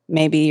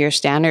maybe your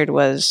standard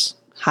was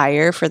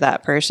higher for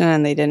that person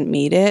and they didn't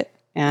meet it.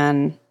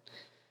 And,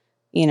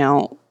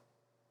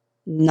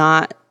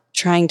 not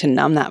trying to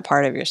numb that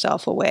part of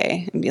yourself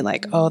away and be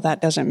like, oh,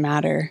 that doesn't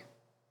matter.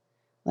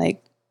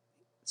 Like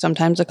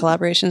sometimes the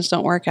collaborations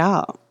don't work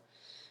out.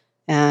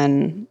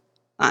 And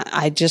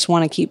I just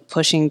want to keep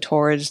pushing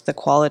towards the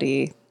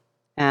quality,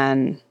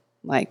 and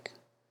like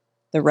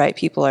the right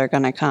people are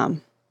going to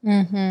come.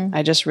 Mm-hmm.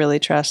 I just really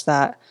trust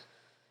that,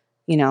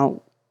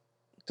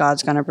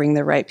 God's going to bring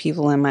the right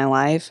people in my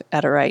life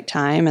at a right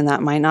time, and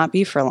that might not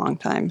be for a long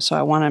time. So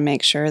I want to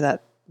make sure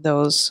that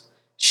those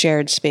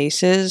shared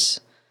spaces,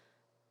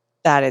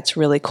 that it's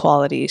really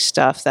quality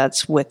stuff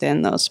that's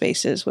within those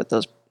spaces with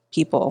those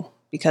people,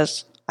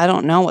 because I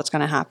don't know what's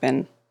going to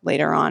happen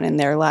later on in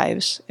their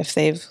lives. If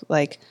they've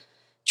like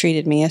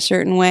treated me a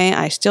certain way,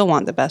 I still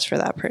want the best for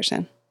that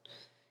person.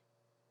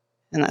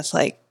 And that's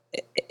like,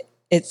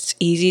 it's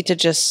easy to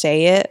just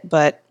say it,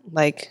 but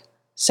like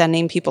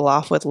sending people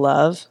off with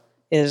love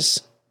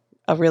is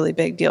a really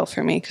big deal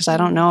for me, because I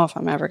don't know if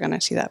I'm ever going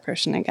to see that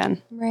person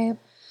again. Right.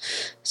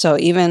 So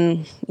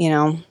even,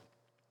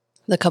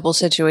 the couple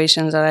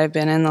situations that I've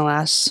been in the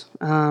last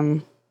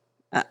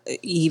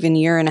even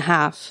year and a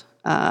half,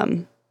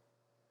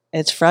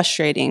 it's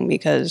frustrating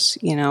because,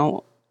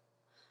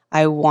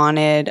 I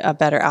wanted a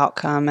better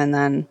outcome, and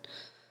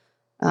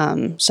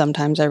then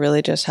sometimes I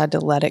really just had to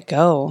let it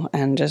go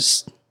and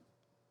just,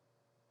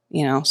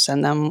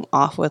 send them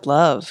off with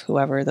love,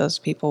 whoever those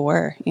people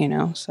were,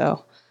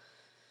 so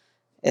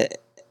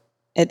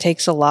it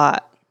takes a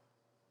lot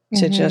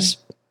to just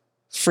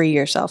free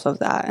yourself of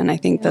that. And I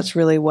think that's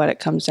really what it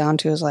comes down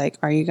to, is like,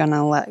 are you going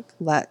to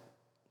let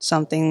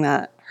something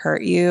that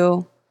hurt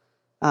you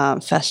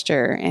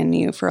fester in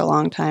you for a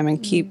long time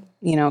and keep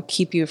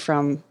you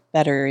from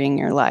bettering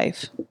your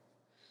life?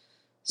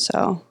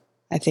 So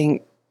I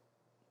think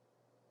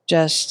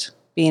just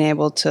being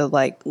able to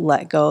like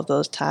let go of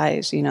those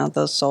ties,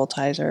 those soul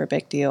ties are a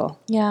big deal.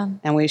 Yeah.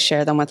 And we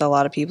share them with a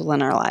lot of people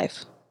in our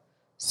life.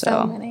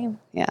 So many.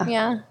 Yeah.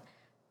 Yeah.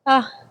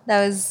 Oh,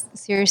 that was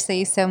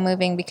seriously so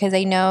moving, because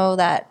I know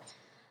that,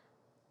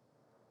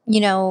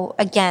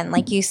 again,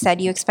 like you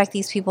said, you expect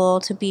these people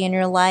to be in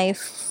your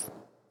life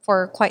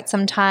for quite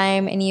some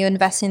time, and you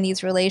invest in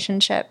these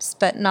relationships,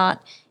 but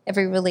not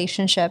every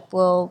relationship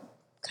will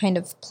kind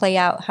of play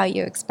out how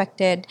you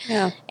expected.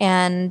 Yeah.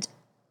 And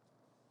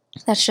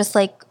that's just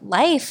like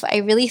life. I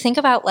really think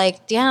about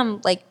like,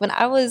 damn, like when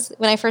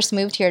I first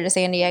moved here to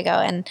San Diego,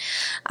 and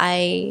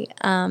I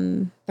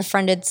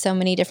befriended so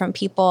many different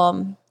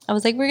people, I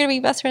was like, we're going to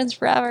be best friends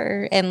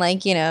forever. And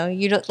like, you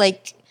don't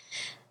like,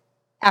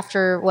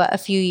 after a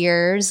few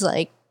years,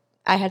 like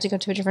I had to go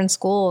to a different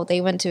school. They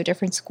went to a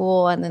different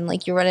school, and then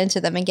like you run into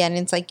them again.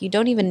 And it's like, you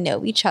don't even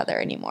know each other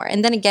anymore.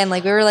 And then again,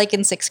 like we were like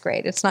in 6th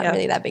grade. It's not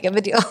really that big of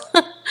a deal,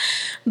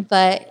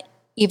 but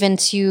even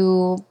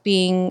to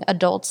being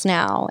adults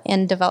now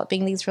and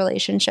developing these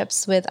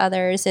relationships with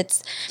others,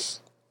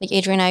 it's like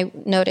Adrian and I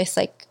noticed,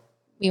 like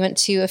we went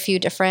to a few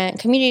different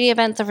community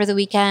events over the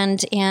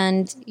weekend,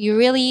 and you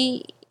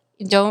really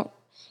don't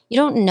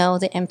know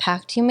the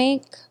impact you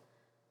make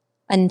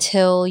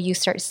until you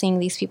start seeing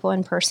these people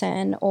in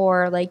person,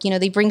 or like,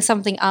 they bring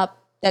something up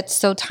that's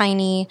so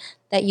tiny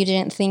that you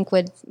didn't think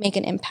would make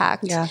an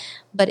impact,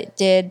 but it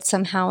did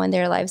somehow in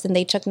their lives, and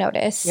they took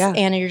notice.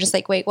 And you're just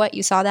like, wait, what?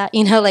 You saw that?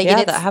 Like,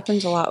 that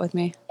happens a lot with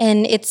me.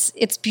 And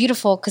it's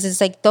beautiful, because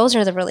it's like, those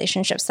are the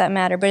relationships that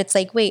matter. But it's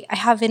like, wait, I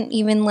haven't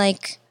even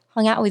like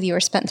hung out with you or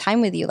spent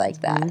time with you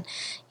like that,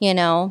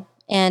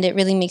 and it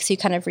really makes you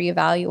kind of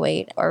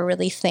reevaluate or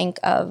really think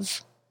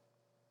of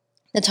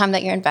the time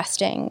that you're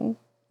investing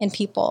in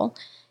people,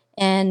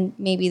 and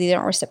maybe they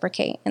don't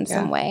reciprocate in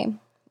some way.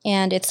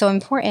 And it's so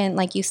important,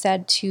 like you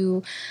said,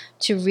 to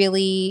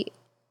really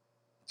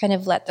kind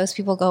of let those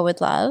people go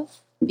with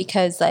love,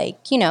 because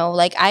like, you know,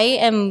 like I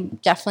am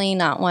definitely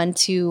not one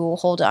to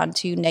hold on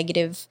to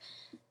negative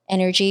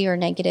energy or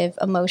negative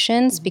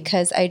emotions,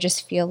 because I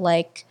just feel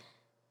like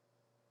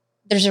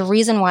there's a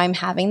reason why I'm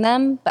having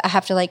them, but I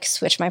have to like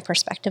switch my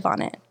perspective on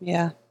it.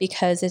 Yeah.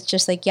 Because it's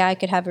just like, yeah, I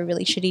could have a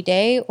really shitty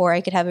day, or I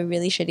could have a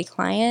really shitty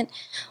client,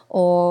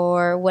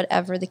 or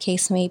whatever the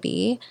case may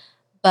be.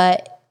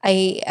 But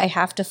I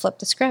have to flip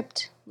the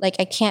script. Like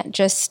I can't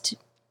just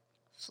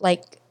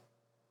like,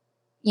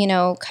 you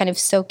know, kind of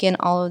soak in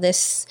all of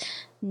this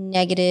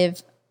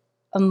negative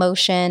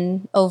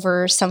emotion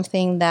over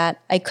something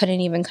that I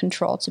couldn't even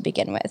control to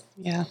begin with.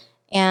 Yeah.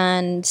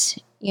 And,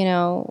 you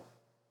know,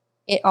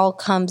 it all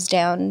comes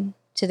down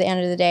to the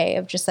end of the day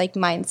of just like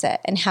mindset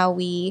and how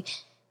we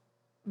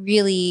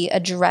really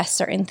address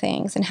certain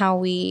things and how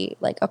we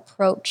like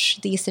approach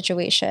these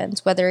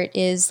situations, whether it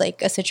is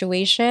like a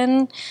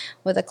situation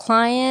with a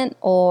client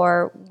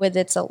or whether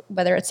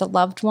it's a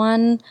loved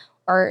one,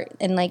 or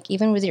and like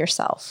even with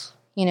yourself,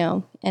 you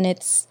know. And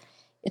it's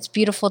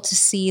beautiful to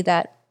see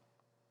that,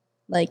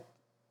 like,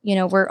 you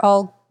know, we're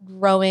all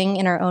growing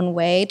in our own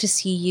way, to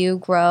see you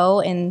grow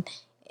and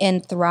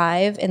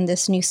thrive in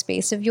this new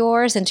space of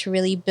yours, and to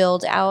really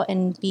build out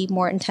and be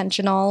more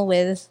intentional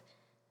with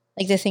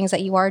like the things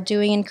that you are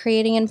doing and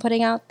creating and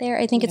putting out there.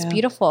 I think it's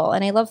beautiful,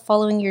 and I love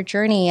following your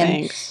journey. And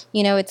Thanks.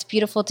 You know, it's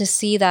beautiful to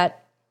see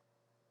that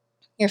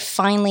you're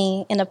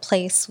finally in a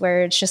place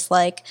where it's just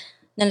like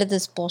none of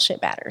this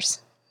bullshit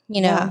matters,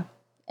 you know. Yeah.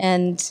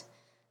 And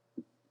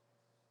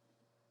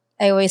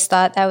I always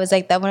thought I was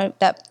like that one,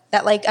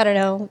 that like, I don't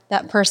know,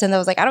 that person that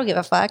was like, I don't give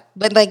a fuck.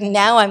 But like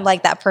now I'm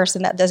like that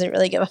person that doesn't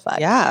really give a fuck.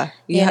 Yeah.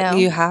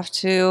 You have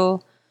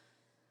to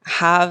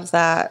have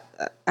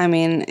that. I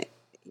mean,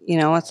 you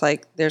know, it's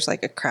like there's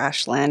like a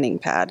crash landing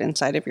pad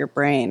inside of your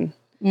brain.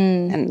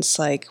 And it's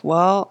like,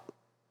 well,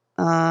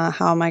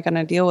 how am I going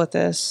to deal with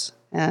this?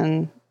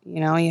 And,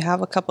 you know, you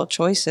have a couple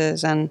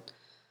choices. And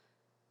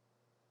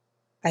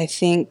I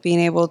think being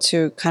able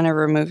to kind of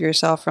remove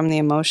yourself from the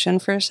emotion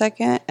for a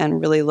second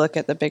and really look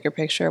at the bigger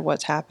picture of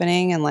what's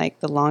happening and like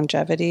the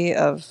longevity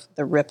of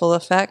the ripple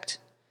effect,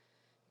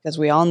 because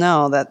we all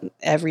know that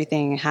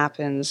everything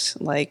happens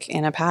like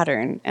in a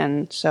pattern.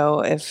 And so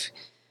if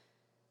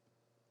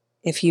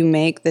you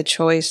make the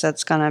choice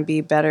that's going to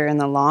be better in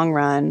the long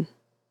run,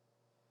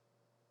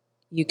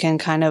 you can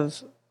kind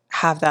of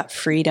have that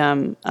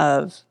freedom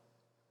of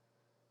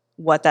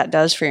what that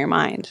does for your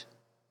mind.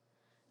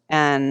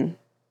 And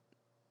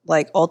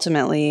like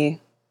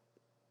ultimately,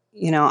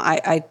 you know,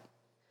 I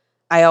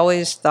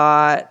always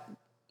thought,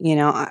 you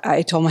know,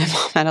 I told my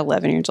mom at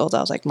 11 years old, I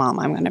was like, Mom,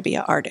 I'm going to be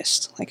an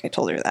artist. Like I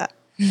told her that.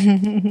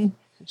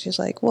 She's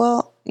like,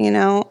 well, you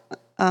know,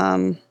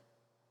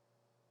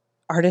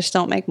 artists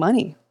don't make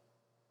money.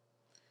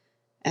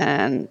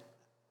 And,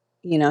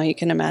 you know, you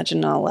can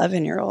imagine an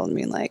 11-year-old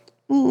being like,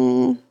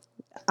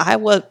 I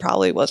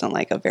probably wasn't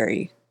like a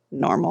very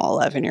normal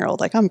 11-year-old.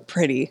 Like I'm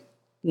pretty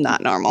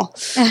not normal.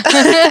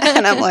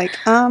 And I'm like,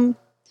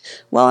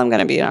 well, I'm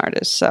going to be an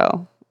artist.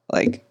 So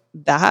like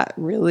that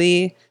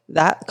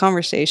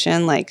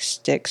conversation like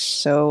sticks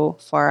so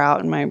far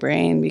out in my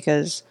brain,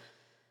 because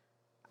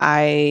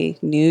I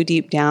knew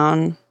deep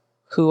down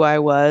who I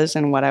was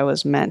and what I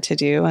was meant to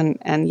do.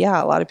 And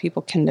yeah, a lot of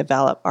people can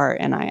develop art,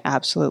 and I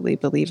absolutely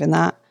believe in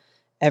that.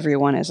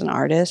 Everyone is an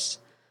artist,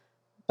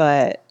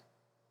 but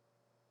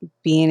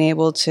being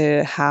able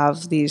to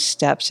have these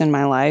steps in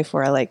my life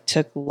where I like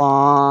took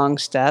long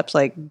steps,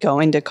 like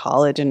going to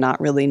college and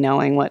not really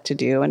knowing what to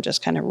do and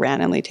just kind of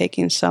randomly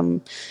taking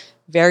some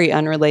very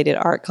unrelated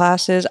art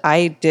classes.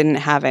 I didn't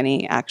have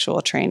any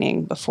actual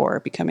training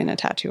before becoming a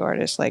tattoo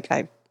artist. Like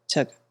I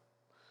took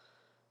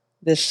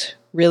this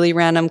really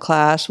random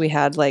class. We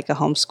had like a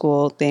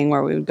homeschool thing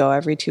where we would go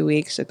every 2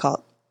 weeks. It's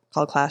called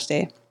class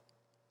day.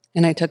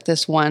 And I took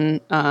this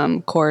one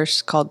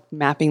course called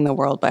Mapping the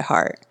World by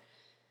Heart.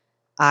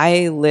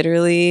 I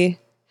literally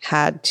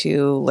had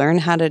to learn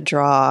how to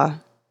draw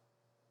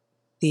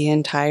the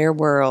entire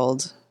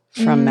world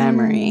from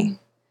memory.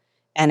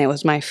 And it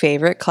was my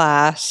favorite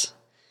class.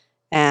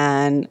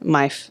 And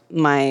my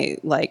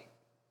like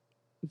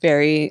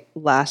very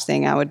last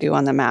thing I would do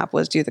on the map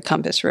was do the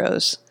compass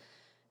rose.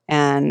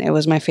 And it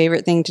was my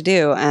favorite thing to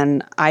do.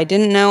 And I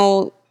didn't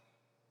know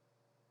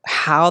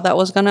how that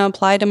was going to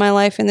apply to my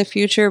life in the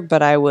future,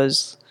 but I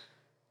was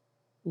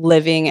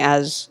living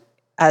as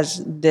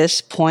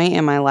this point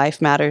in my life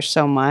matters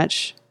so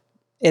much.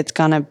 It's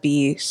going to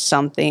be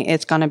something,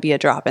 it's going to be a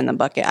drop in the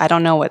bucket. I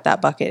don't know what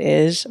that bucket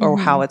is or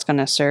how it's going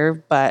to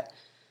serve, but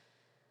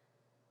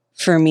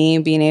for me,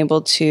 being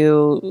able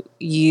to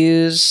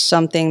use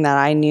something that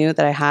I knew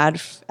that I had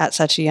at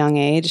such a young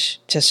age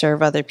to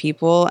serve other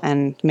people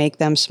and make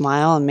them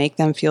smile and make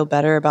them feel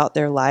better about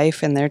their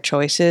life and their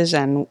choices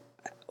and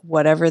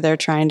whatever they're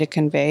trying to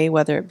convey,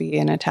 whether it be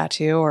in a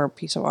tattoo or a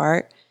piece of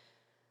art,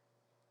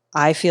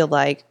 I feel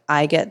like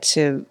I get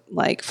to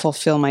like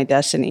fulfill my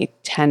destiny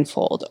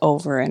tenfold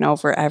over and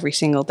over every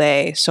single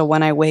day. So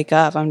when I wake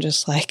up, I'm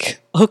just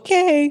like,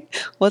 okay,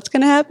 what's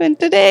going to happen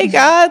today,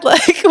 God?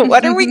 Like,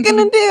 what are we going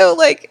to do?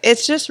 Like,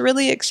 it's just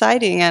really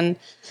exciting. And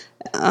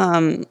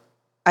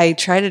I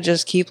try to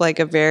just keep like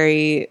a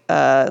very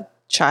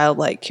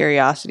childlike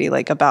curiosity,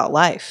 like about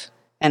life.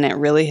 And it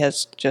really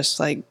has just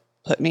like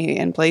put me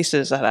in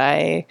places that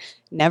I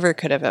never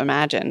could have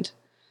imagined.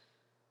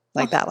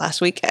 Like that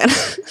last weekend.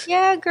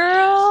 Yeah,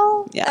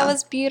 girl. Yeah. That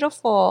was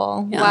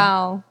beautiful. Yeah.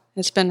 Wow.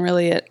 It's been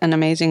really an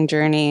amazing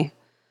journey,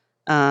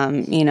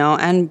 you know,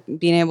 and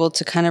being able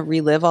to kind of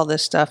relive all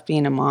this stuff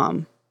being a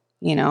mom.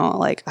 You know,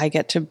 like I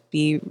get to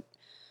be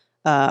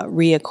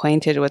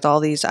reacquainted with all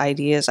these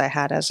ideas I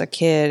had as a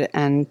kid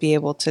and be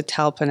able to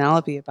tell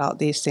Penelope about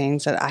these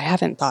things that I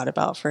haven't thought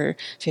about for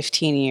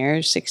 15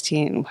 years,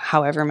 16,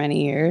 however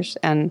many years.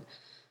 And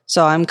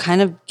so I'm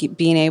kind of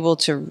being able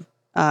to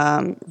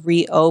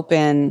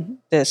reopen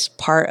this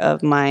part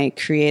of my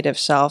creative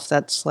self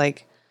that's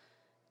like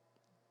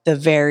the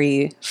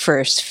very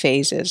first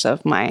phases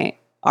of my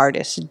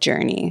artist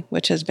journey,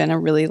 which has been a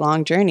really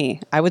long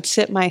journey. I would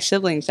sit my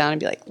siblings down and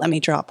be like, let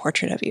me draw a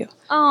portrait of you.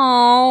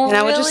 Oh, and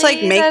I would just like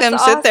really? make That's them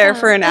sit there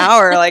for an awesome.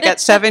 hour, like at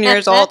 7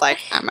 years old, like,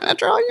 I'm going to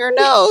draw your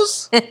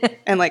nose.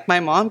 And like my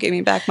mom gave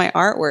me back my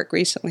artwork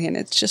recently, and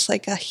it's just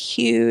like a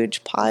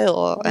huge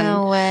pile. No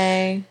And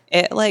way.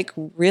 it like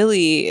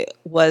really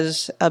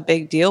was a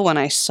big deal when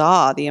I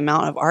saw the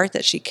amount of art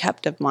that she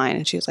kept of mine.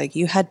 And she was like,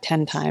 you had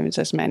 10 times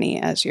as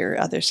many as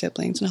your other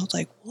siblings. And I was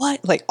like,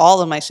 what? Like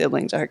all of my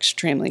siblings are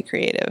extremely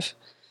creative.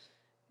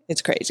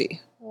 It's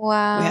crazy.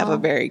 Wow. We have a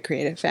very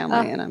creative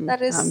family, and I'm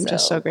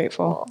just so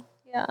grateful. Cool.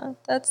 Yeah,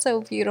 that's so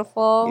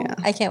beautiful. Yeah.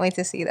 I can't wait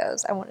to see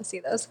those. I want to see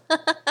those.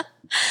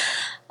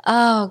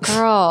 Oh,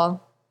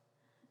 girl.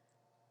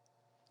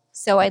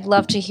 So I'd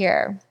love to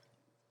hear,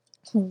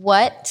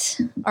 what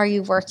are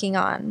you working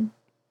on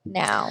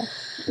now?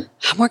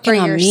 I'm working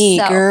on me,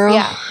 yourself? girl.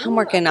 Yeah. I'm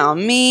working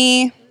on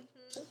me.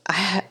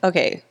 I'm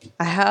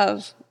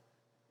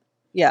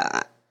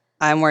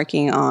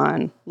working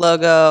on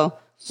logo,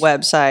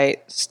 website,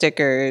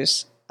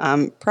 stickers.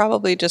 I'm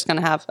probably just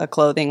going to have a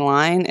clothing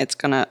line.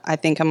 I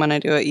think I'm going to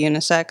do it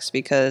unisex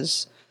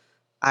because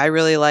I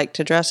really like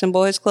to dress in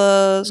boys'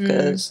 clothes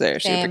because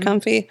they're same. super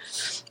comfy.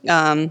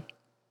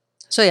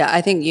 So yeah, I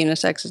think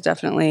unisex is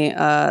definitely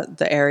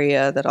the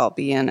area that I'll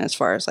be in as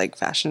far as like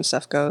fashion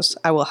stuff goes.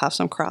 I will have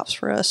some crops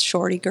for us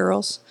shorty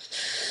girls.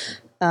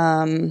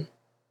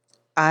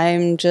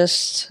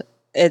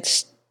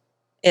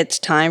 It's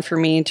time for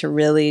me to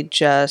really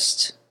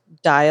just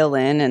dial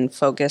in and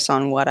focus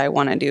on what I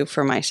want to do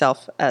for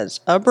myself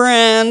as a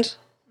brand,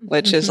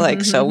 which is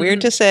like so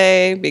weird to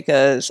say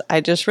because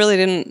I just really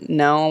didn't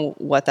know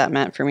what that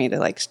meant for me to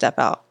like step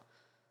out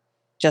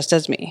just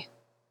as me,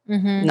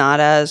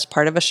 not as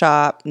part of a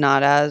shop,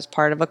 not as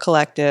part of a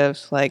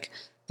collective. Like,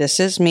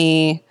 this is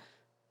me.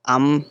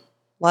 I'm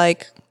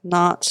like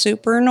not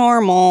super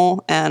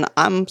normal and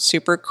I'm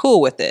super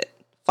cool with it.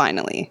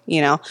 Finally,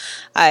 you know,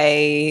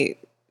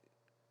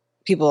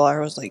 people are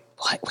always like,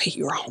 what? Wait,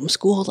 you were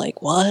homeschooled?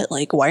 Like, what?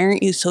 Like, why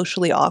aren't you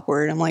socially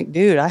awkward? I'm like,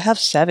 dude, I have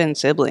 7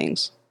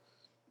 siblings.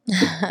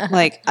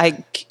 Like,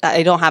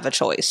 I don't have a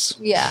choice.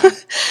 Yeah.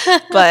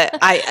 But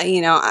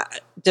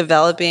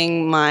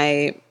developing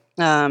my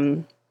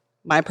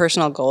my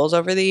personal goals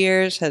over the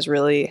years has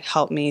really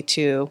helped me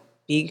to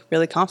be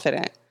really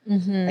confident.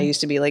 I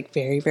used to be like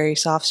very, very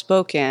soft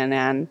spoken,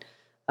 and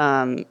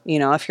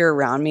if you're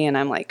around me and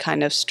I'm like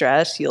kind of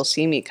stressed, you'll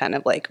see me kind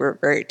of like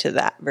revert to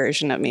that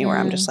version of me where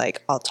I'm just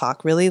like, I'll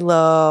talk really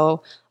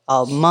low,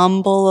 I'll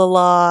mumble a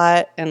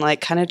lot, and like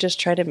kind of just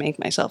try to make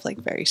myself like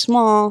very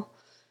small.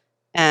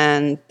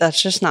 And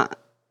that's just not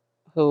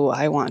who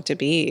I want to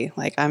be.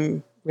 Like,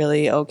 I'm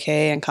really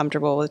okay and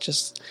comfortable with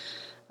just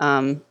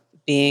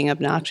being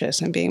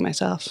obnoxious and being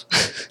myself.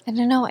 I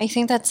don't know. I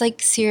think that's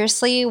like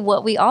seriously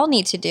what we all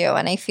need to do.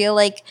 And I feel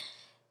like,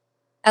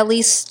 at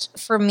least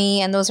for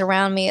me and those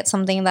around me, it's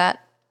something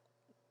that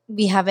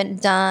we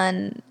haven't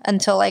done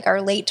until like our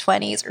late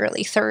 20s,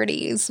 early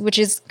 30s, which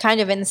is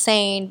kind of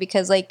insane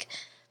because like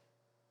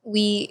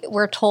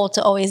we're told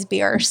to always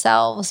be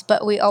ourselves,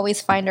 but we always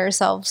find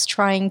ourselves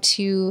trying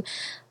to,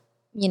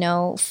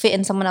 fit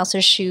in someone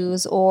else's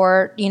shoes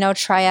or,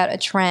 try out a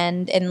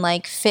trend and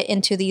like fit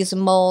into these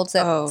molds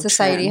that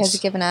society has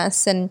given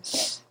us. And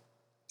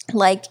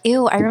like,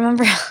 ew, I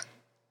remember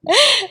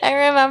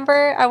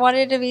I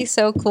wanted to be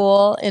so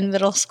cool in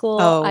middle school.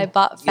 I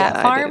bought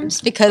Fat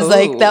Farms because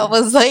like that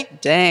was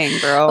like, dang,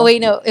 bro. Oh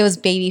wait, no, it was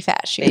Baby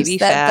Fat shoes. Baby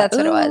Fat. That's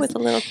what it was. With a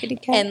little kitty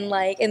cat.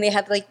 And they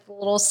had like the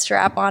little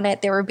strap on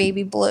it. They were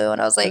baby blue, and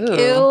I was like, ew,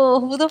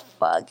 who the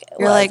fuck?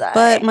 You're like,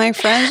 but my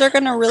friends are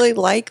gonna really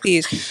like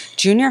these.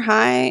 Junior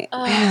high,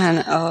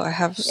 man. Oh, I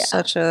have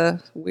such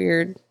a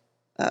weird.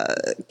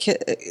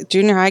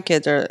 Junior high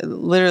kids are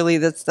literally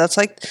that's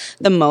like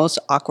the most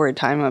awkward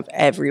time of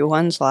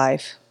everyone's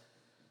life.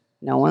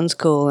 No one's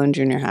cool in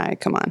junior high.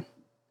 Come on.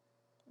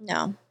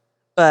 No.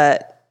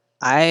 But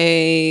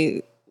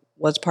I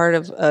was part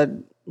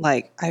of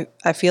like,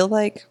 I feel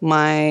like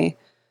my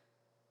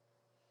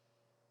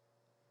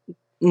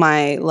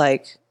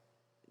like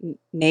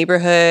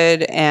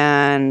neighborhood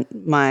and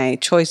my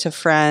choice of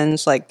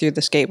friends, like through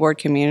the skateboard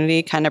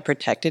community, kind of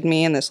protected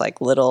me in this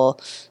like little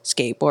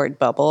skateboard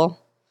bubble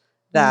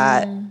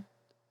that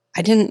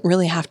I didn't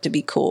really have to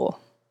be cool.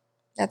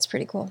 That's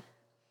pretty cool.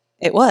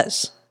 It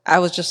was. I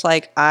was just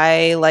like,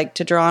 I like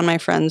to draw on my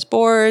friends'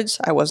 boards.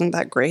 I wasn't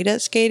that great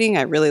at skating.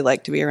 I really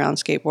liked to be around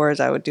skateboards.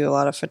 I would do a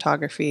lot of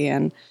photography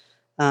and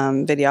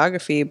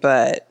videography,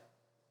 but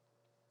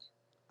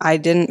I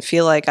didn't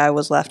feel like I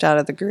was left out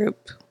of the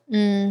group.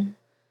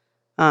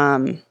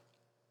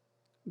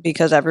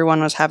 Because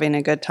everyone was having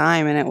a good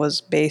time, and it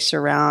was based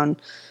around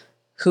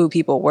who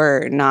people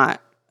were,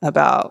 not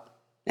about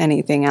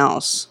anything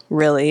else,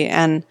 really.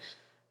 And,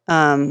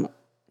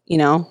 you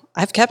know,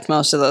 I've kept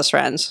most of those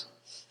friends,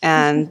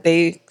 and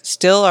they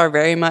still are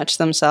very much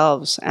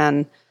themselves.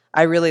 And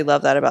I really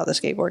love that about the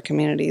skateboard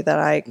community, that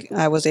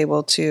I was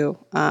able to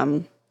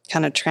kind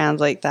of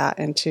translate that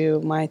into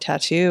my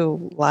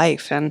tattoo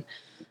life. And,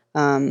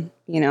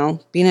 you know,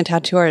 being a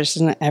tattoo artist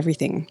isn't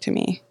everything to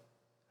me.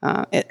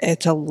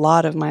 It's a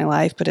lot of my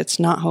life, but it's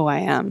not who I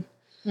am.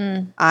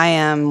 I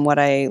am what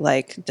I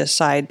like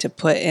decide to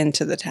put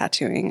into the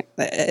tattooing.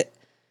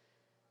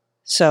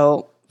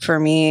 So for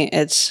me,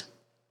 it's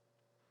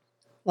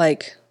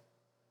like,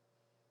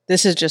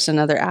 this is just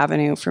another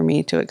avenue for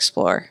me to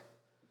explore.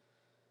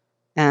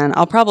 And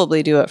I'll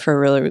probably do it for a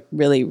really,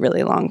 really,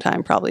 really long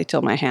time, probably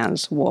till my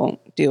hands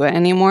won't do it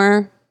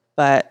anymore.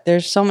 But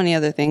there's so many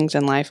other things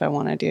in life I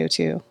want to do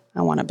too.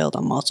 I want to build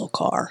a muscle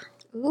car.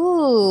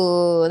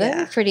 Ooh,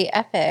 that'd be pretty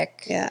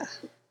epic. Yeah.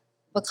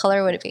 What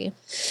color would it be?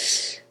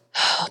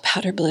 Oh,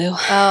 powder blue. Oh,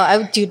 I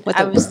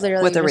was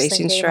literally with a just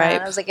racing stripe.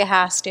 stripe. I was like, it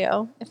has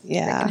to. It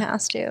freaking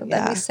has to.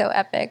 That'd be so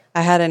epic.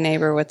 I had a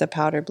neighbor with a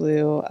powder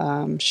blue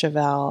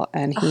Chevelle,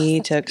 and he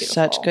took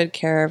such good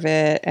care of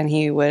it, and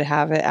he would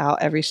have it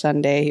out every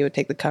Sunday. He would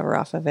take the cover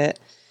off of it.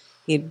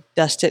 He'd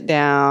dust it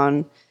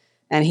down,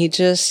 and he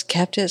just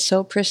kept it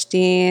so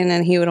pristine,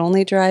 and he would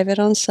only drive it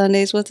on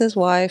Sundays with his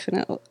wife.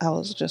 And I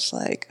was just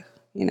like,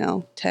 you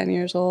know, 10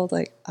 years old,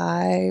 like,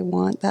 I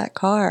want that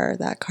car.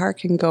 That car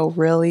can go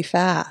really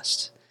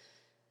fast.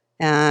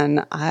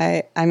 And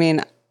I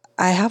mean,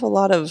 I have a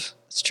lot of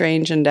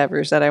strange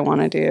endeavors that I want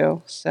to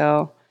do.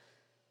 So,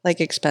 like,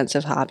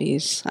 expensive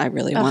hobbies. I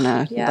really want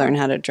to learn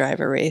how to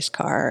drive a race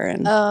car.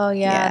 And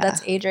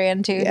that's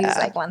Adrian too. He's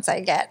like, once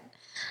I get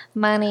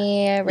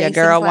money, racing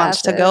girl classes,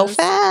 wants to go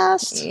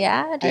fast.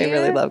 Yeah, dude. I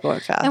really love going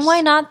fast. And why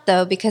not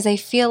though? Because I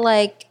feel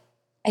like,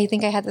 I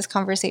think I had this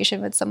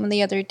conversation with someone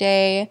the other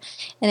day,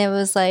 and it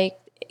was like,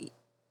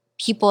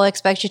 people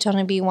expect you to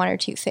only be one or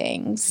two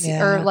things,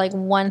 or like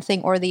one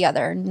thing or the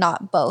other,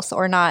 not both,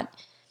 or not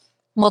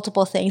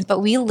multiple things.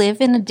 But we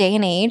live in a day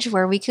and age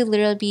where we could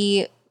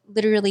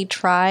literally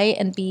try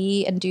and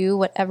be and do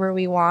whatever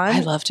we want.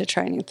 I love to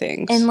try new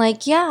things. And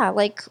like,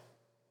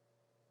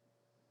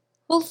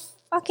 who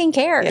fucking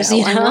cares?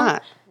 Why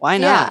not? Why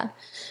not? Yeah.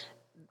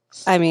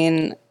 I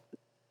mean,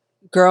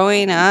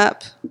 growing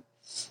up,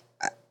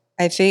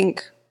 I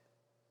think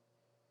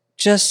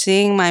just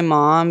seeing my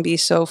mom be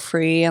so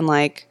free and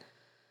like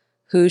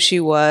who she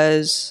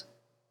was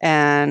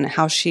and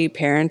how she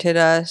parented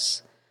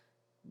us,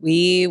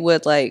 we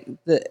would like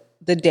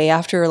the day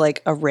after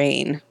like a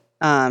rain,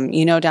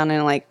 you know, down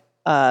in like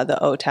the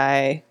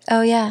Otay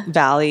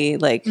Valley,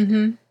 like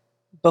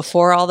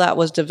before all that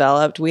was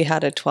developed, we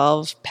had a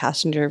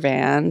 12-passenger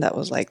van that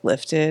was like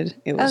lifted.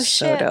 It was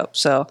so dope.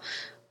 So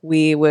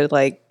we would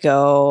like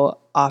go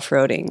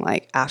off-roading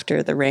like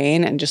after the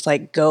rain and just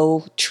like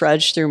go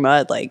trudge through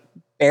mud, like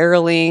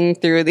barreling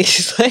through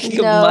these like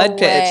mud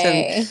pits.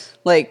 And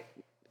like,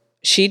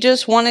 she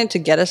just wanted to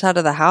get us out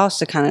of the house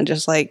to kind of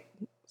just like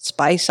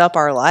spice up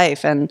our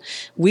life. And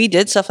we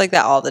did stuff like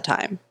that all the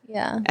time.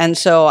 Yeah. And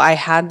so I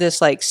had this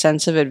like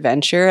sense of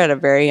adventure at a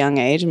very young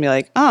age and be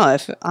like, oh,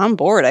 if I'm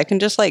bored, I can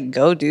just like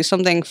go do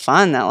something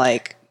fun that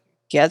like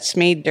gets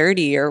me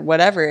dirty or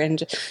whatever.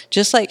 And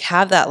just like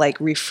have that like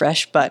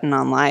refresh button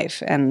on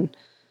life. And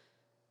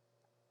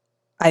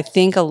I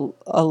think a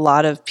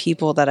lot of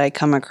people that I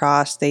come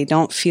across, they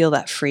don't feel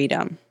that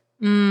freedom.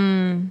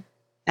 And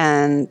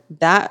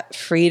that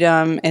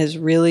freedom is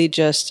really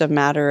just a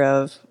matter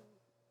of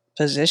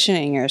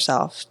positioning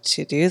yourself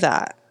to do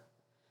that.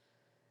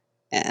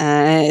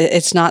 And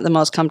it's not the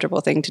most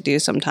comfortable thing to do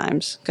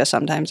sometimes, because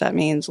sometimes that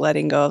means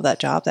letting go of that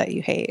job that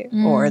you hate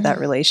or that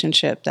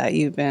relationship that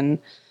you've been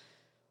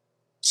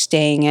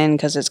staying in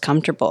because it's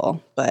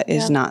comfortable but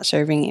is not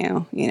serving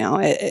you. You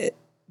know,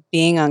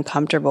 being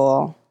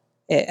uncomfortable,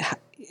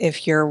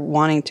 if you're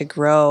wanting to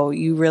grow,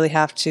 you really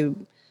have to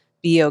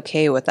be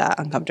okay with that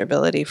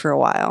uncomfortability for a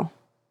while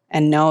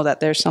and know that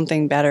there's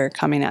something better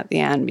coming at the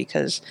end.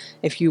 Because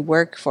if you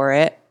work for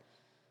it,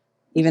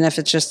 even if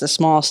it's just the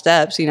small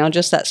steps, you know,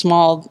 just that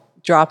small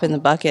drop in the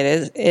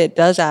bucket, it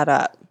does add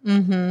up, you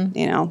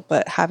know.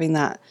 But having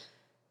that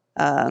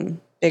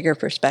bigger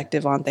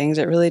perspective on things,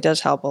 it really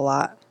does help a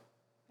lot.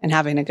 And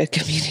having a good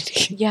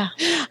community. Yeah.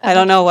 I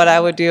don't know what I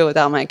would do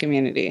without my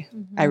community.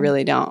 I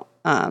really don't.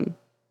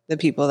 the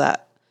people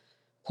that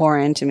pour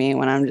into me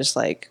when I'm just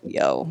like,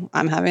 yo,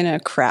 I'm having a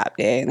crap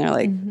day. And they're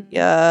like,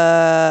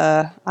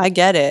 yeah, I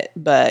get it,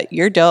 but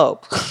you're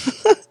dope.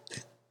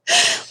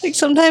 Like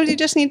sometimes you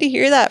just need to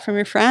hear that from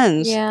your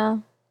friends. Yeah.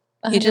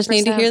 100%. You just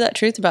need to hear that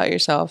truth about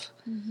yourself.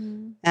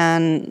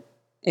 And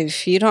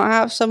if you don't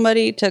have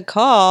somebody to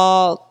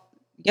call,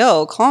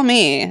 yo, call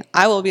me.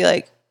 I will be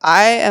like,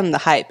 I am the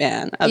hype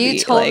man. You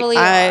totally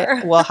are.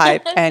 I will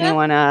hype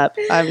anyone up.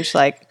 I'm just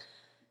like,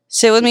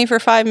 sit with me for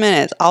 5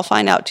 minutes. I'll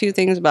find out 2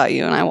 things about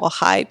you and I will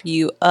hype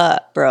you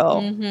up, bro.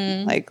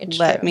 Like,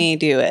 let me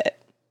do it.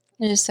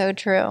 It is so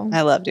true.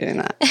 I love doing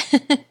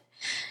that.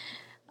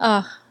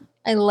 Oh,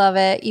 I love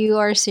it. You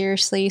are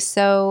seriously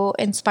so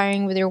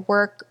inspiring with your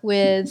work,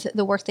 with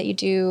the work that you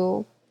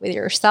do with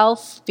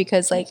yourself,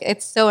 because like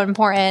it's so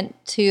important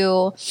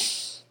to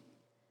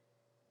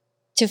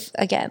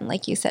again,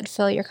 like you said,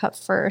 fill your cup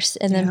first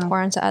and then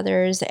pour into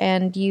others.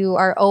 And you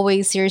are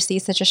always seriously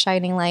such a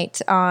shining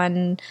light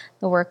on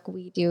the work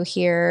we do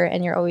here,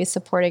 and you're always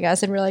supporting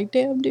us, and we're like,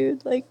 damn,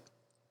 dude, like,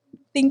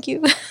 thank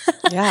you.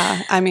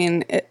 Yeah, I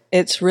mean,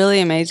 it's really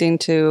amazing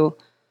to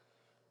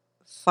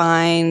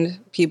find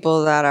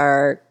people that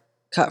are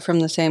cut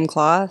from the same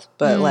cloth,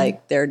 but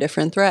like they're a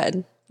different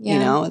thread. You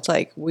know, it's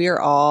like we're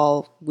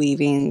all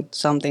weaving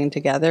something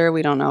together.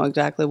 We don't know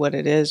exactly what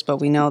it is, but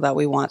we know that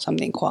we want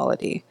something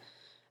quality.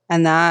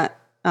 And that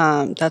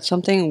that's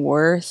something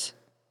worth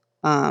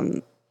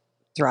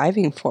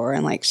thriving for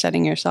and like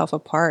setting yourself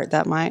apart.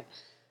 That might,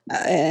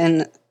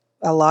 in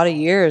a lot of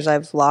years,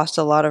 I've lost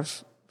a lot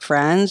of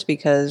friends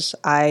because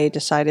I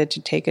decided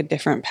to take a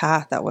different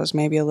path that was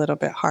maybe a little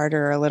bit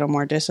harder or a little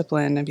more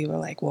disciplined. And people are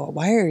like, well,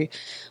 why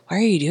are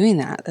you doing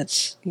that?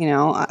 That's, you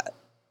know,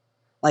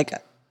 like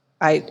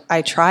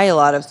I try a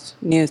lot of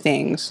new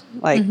things,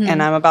 like,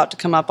 and I'm about to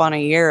come up on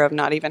a year of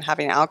not even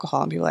having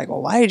alcohol. And people are like,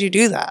 well, why did you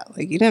do that?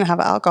 Like, you didn't have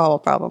an alcohol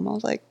problem. I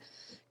was like,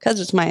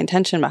 because it's my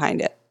intention behind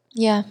it.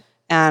 Yeah.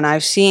 And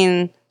I've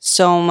seen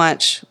so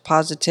much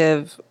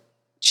positive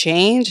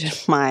change in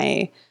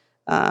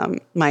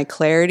my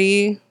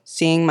clarity,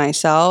 seeing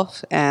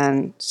myself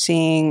and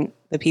seeing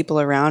the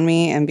people around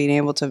me and being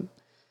able to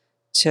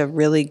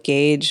really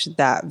gauge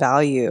that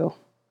value.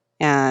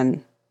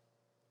 And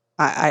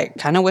I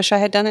kind of wish I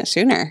had done it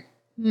sooner,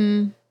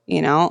 you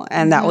know,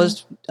 and that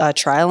was a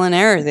trial and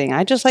error thing.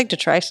 I just like to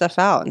try stuff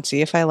out and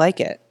see if I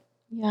like it.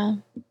 Yeah.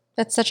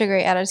 That's such a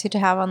great attitude to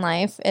have on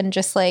life, and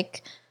just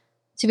like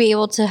to be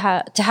able to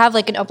have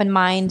like an open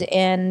mind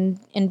and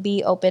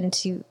be open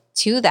to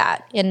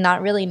that, and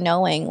not really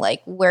knowing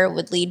like where it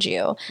would lead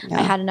you. Yeah.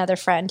 I had another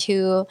friend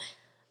who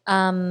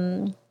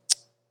pretty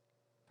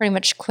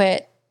much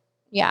quit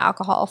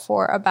alcohol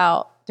for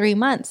about 3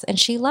 months, and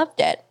she loved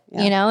it,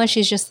 you know, and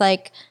she's just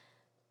like,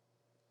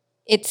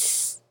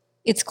 it's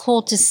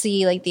cool to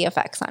see like the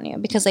effects on you,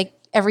 because like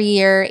every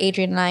year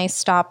Adrian and I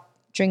stop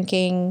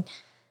drinking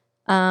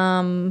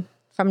from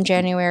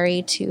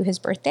January to his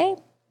birthday,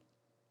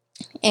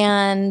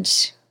 and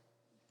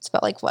it's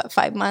about like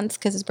 5 months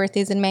because his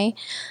birthday's in May,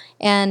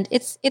 and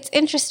it's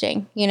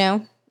interesting, you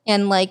know,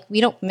 and like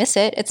we don't miss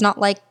it. It's not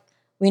like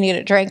we need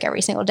a drink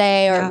every single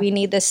day or we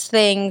need this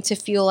thing to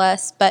fuel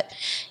us, but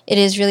it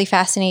is really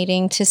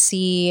fascinating to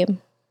see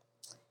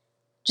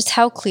just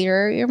how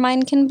clear your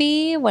mind can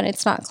be when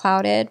it's not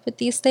clouded with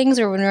these things,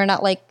 or when we're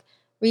not like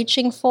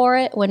reaching for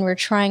it, when we're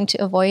trying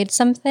to avoid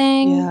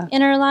something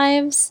in our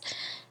lives.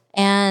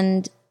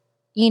 And,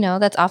 you know,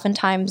 that's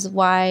oftentimes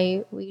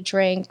why we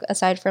drink,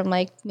 aside from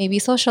like maybe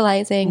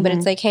socializing, but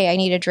it's like, hey, I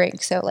need a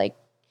drink. So like,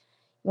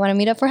 you want to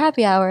meet up for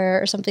happy hour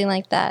or something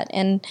like that.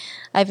 And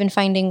I've been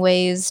finding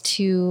ways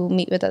to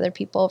meet with other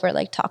people over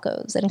like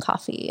tacos and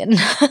coffee and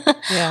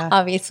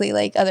obviously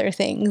like other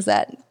things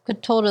that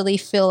could totally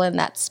fill in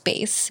that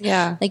space.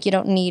 Yeah. Like you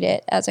don't need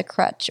it as a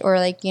crutch, or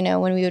like, you know,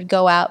 when we would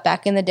go out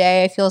back in the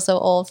day, I feel so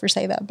old for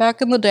saying that, back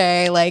in the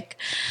day, like,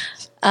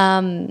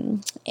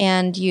 and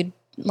you'd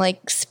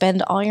like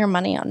spend all your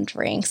money on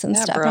drinks and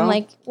stuff. Bro. I'm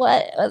like,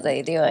 what was I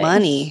doing?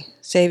 Money.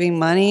 Saving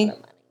money.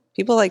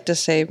 People like to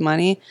save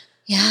money.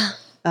 Yeah.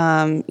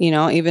 You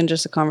know, even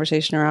just the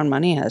conversation around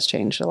money has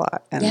changed a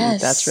lot. And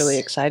that's really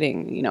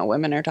exciting. You know,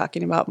 women are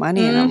talking about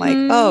money and I'm like,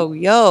 oh,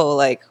 yo,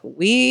 like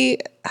we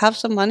have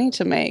some money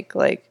to make.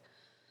 Like,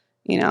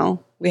 you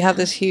know, we have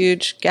this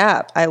huge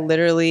gap. I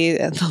literally,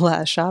 at the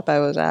last shop I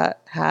was at,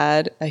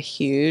 had a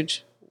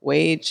huge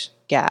wage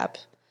gap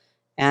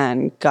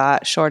and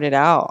got shorted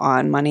out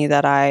on money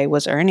that I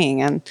was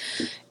earning. And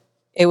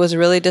it was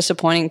really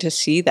disappointing to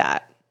see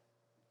that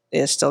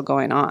is still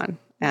going on.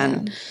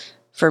 And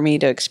for me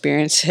to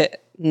experience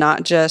it,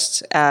 not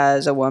just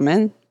as a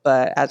woman,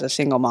 but as a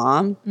single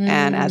mom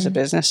and as a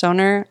business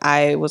owner,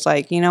 I was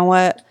like, you know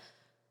what?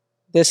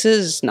 This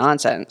is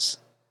nonsense.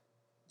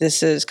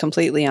 This is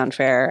completely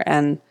unfair.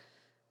 And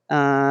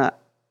that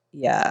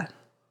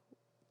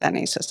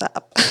needs to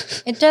stop.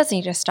 It does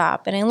need to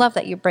stop. And I love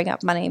that you bring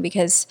up money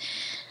because,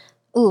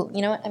 you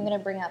know what? I'm going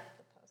to bring up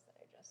the post that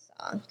I just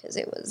saw because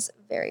it was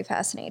very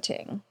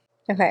fascinating.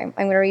 Okay,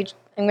 I'm going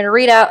to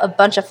read out a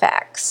bunch of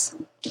facts.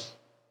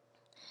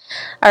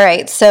 All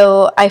right,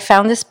 so I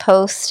found this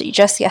post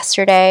just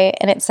yesterday,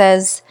 and it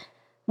says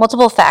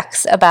multiple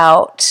facts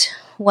about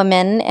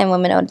women and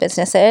women-owned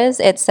businesses.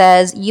 It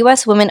says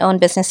U.S. women-owned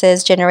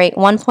businesses generate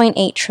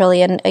 $1.8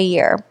 trillion a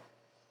year.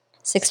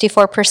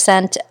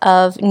 64%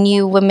 of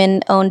new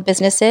women-owned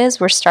businesses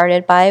were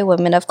started by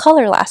women of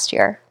color last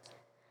year.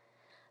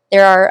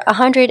 There are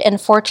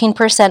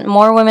 114%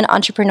 more women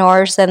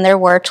entrepreneurs than there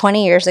were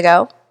 20 years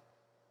ago.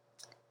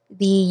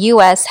 The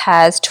U.S.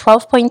 has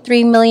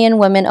 12.3 million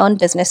women-owned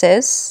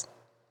businesses.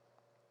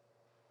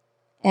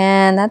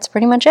 And that's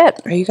pretty much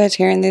it. Are you guys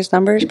hearing these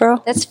numbers,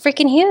 bro? That's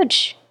freaking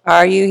huge.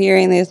 Are you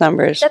hearing these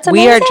numbers? That's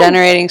amazing. We are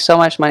generating so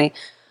much money.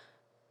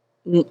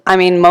 I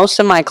mean, most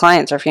of my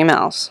clients are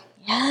females.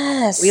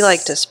 Yes. We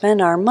like to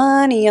spend our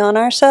money on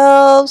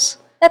ourselves.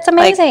 That's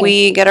amazing. Like,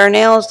 we get our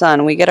nails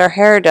done. We get our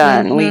hair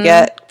done. We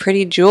get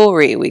pretty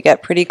jewelry. We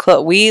get pretty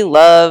clothes. We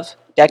love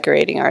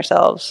decorating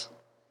ourselves.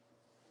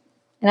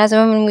 And as a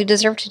woman, we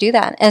deserve to do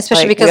that. And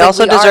especially like, because we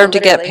also deserve to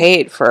get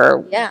paid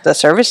for the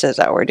services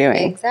that we're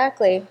doing.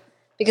 Exactly.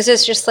 Because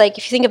it's just like,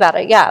 if you think about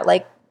it,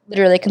 like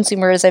literally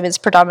consumerism is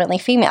predominantly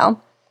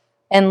female.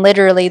 And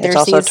literally there's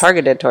it's also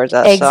targeted towards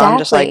us. Exactly. So I'm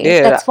just like,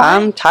 dude,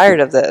 I'm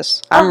tired of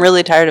this. I'm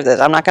really tired of this.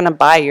 I'm not going to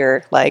buy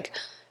your like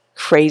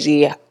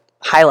crazy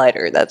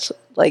highlighter that's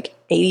like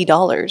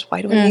 $80.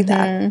 Why do I need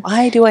that?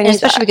 Why do I need that?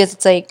 Especially because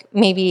it's like,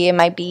 maybe it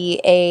might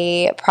be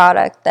a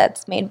product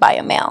that's made by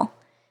a male.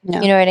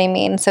 Yeah. You know what I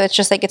mean? So it's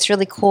just like, it's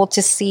really cool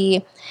to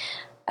see,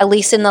 at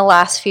least in the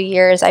last few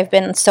years, I've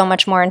been so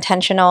much more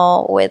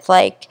intentional with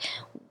like,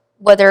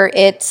 whether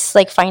it's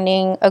like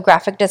finding a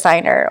graphic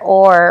designer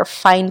or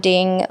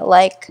finding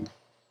like,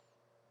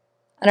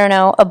 I don't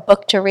know, a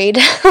book to read.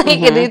 Like,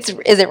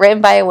 is it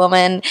written by a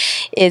woman?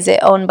 Is it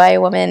owned by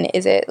a woman?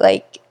 Is it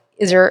like,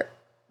 is there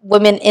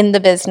women in the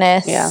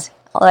business? Yeah.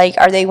 Like,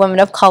 are they women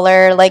of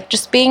color? Like,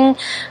 just being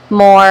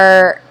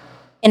more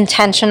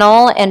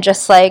intentional and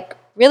just like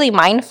really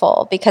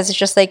mindful, because it's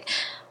just like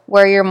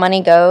where your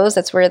money goes,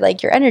 that's where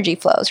like your energy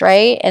flows,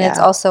 right? And it's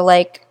also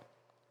like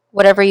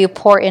whatever you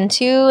pour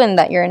into and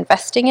that you're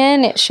investing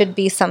in, it should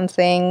be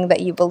something that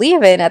you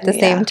believe in at the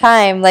same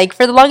time. Like,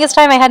 for the longest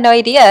time, I had no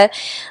idea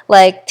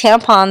like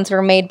tampons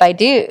were made by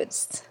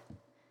dudes.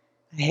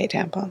 I hate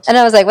tampons. And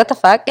I was like, what the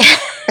fuck? Like,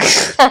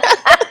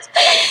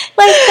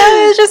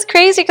 that was just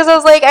crazy, because I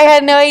was like, I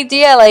had no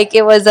idea. Like,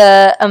 it was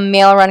a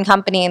male-run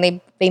company,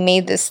 and they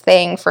made this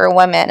thing for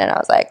women, and I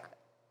was like,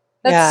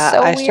 that's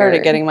so weird. I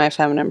started getting my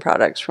feminine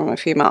products from a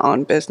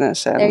female-owned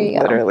business, and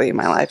literally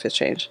my life has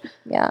changed.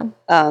 Yeah.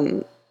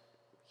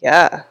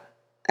 Yeah.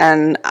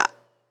 And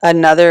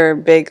another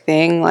big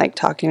thing, like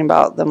talking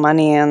about the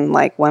money and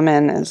like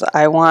women, is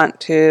I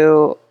want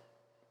to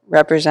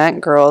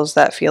represent girls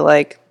that feel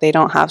like they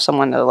don't have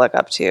someone to look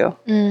up to.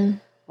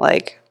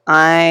 Like,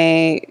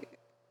 I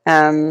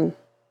am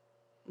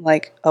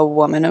like a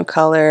woman of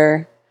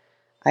color.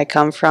 I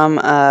come from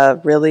a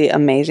really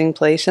amazing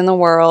place in the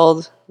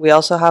world. We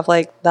also have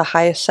like the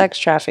highest sex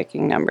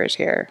trafficking numbers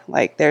here.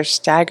 Like, there's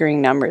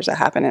staggering numbers that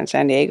happen in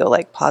San Diego,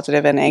 like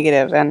positive and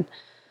negative. And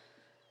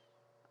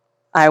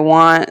I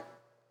want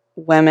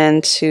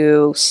women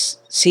to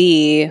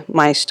see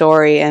my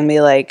story and be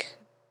like,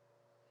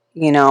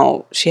 you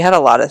know, she had a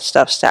lot of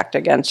stuff stacked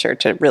against her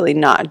to really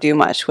not do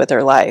much with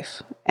her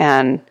life.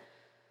 And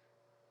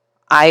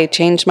I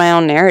changed my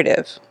own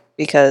narrative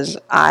because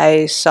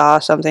I saw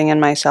something in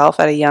myself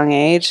at a young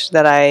age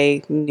that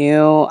I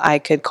knew I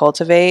could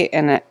cultivate.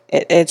 And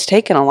it's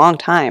taken a long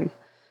time.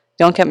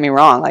 Don't get me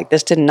wrong. Like,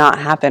 this did not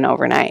happen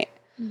overnight.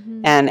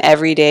 And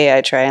every day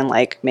I try and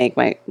like make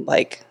my,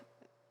 like,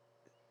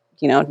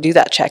 you know, do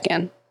that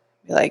check-in.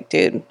 Be like,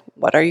 dude,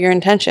 what are your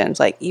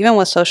intentions? Like, even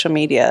with social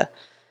media,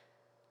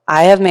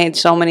 I have made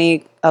so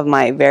many of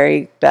my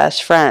very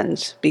best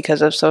friends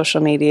because of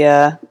social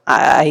media.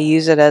 I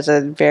use it as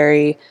a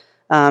very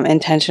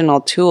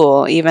intentional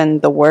tool.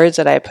 Even the words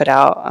that I put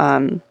out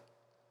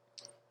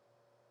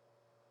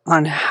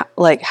on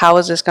how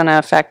is this going to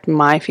affect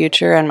my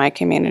future and my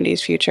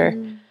community's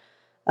future?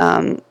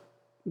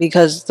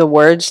 Because the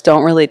words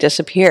don't really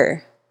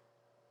disappear.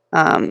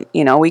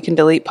 You know, we can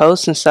delete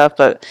posts and stuff,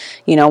 but,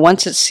 you know,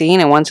 once it's seen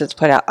and once it's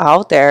put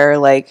out there,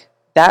 like,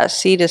 that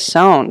seed is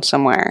sown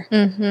somewhere,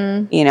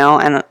 you know,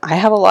 and I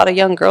have a lot of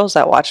young girls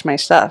that watch my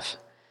stuff.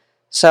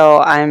 So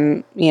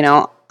I'm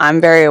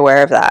very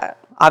aware of that.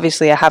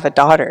 Obviously, I have a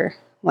daughter.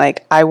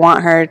 Like, I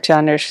want her to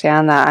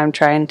understand that I'm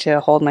trying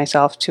to hold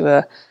myself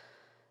to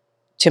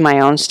my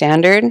own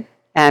standard.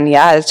 And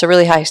yeah, it's a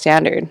really high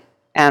standard.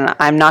 And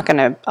I'm not going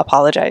to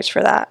apologize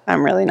for that.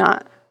 I'm really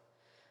not.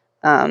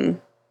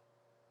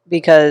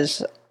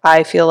 Because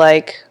I feel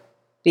like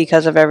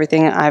because of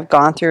everything I've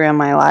gone through in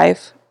my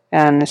life,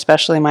 and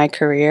especially my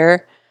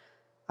career,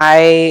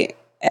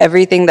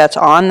 everything that's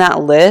on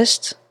that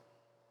list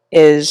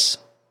is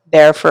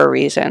there for a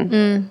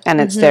reason.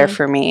 And it's there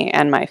for me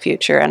and my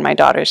future and my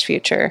daughter's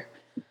future.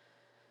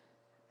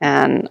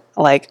 And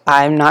like,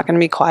 I'm not going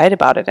to be quiet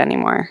about it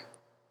anymore.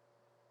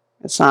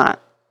 It's not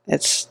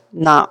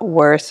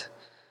worth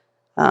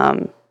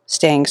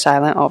staying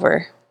silent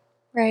over.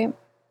 Right.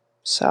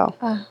 So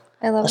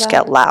I love Let's that.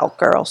 get loud,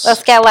 girls.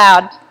 Let's get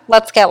loud.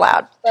 Let's get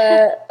loud.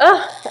 But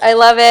I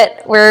love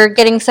it. We're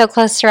getting so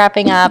close to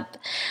wrapping up.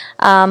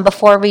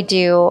 Before we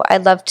do,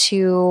 I'd love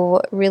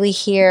to really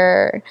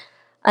hear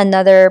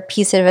another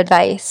piece of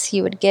advice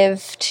you would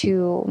give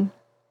to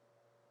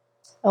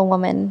a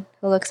woman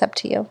who looks up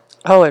to you.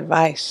 Oh,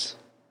 advice.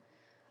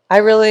 I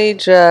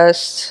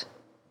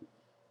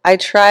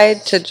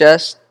tried to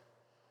just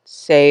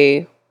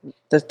say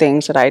the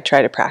things that I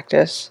try to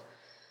practice.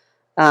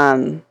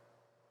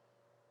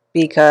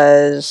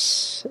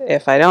 Because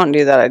if I don't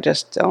do that, I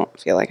just don't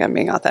feel like I'm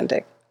being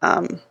authentic.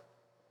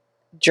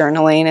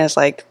 Journaling is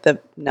like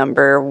the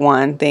number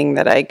one thing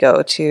that I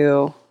go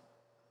to.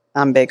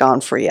 I'm big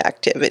on free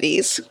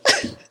activities.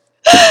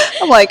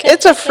 I'm like,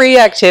 it's a free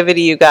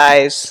activity, you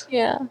guys.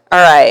 Yeah. All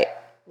right.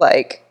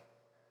 Like,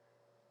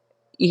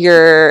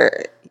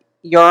 your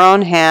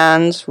own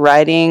hands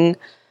writing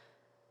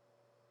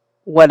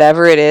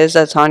whatever it is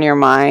that's on your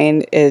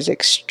mind is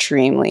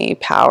extremely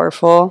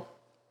powerful.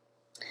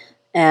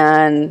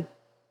 And,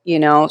 you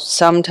know,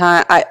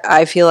 sometimes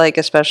I feel like,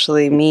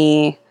 especially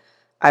me,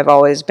 I've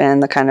always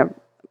been the kind of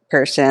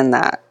person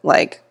that,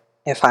 like,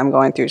 if I'm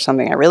going through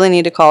something, I really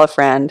need to call a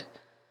friend.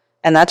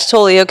 And that's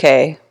totally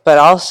okay. But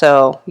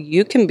also,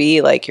 you can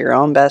be like your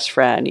own best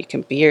friend. You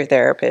can be your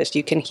therapist.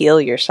 You can heal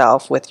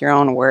yourself with your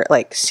own word.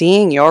 Like,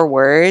 seeing your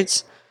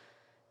words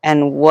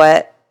and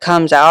what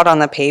comes out on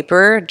the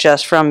paper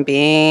just from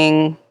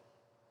being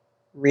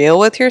real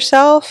with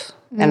yourself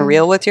and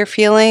real with your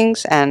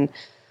feelings, and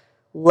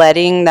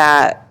letting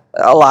that,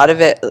 a lot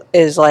of it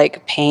is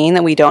like pain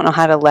that we don't know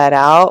how to let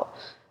out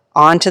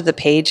onto the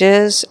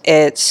pages.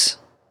 It's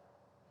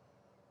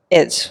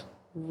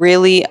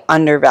really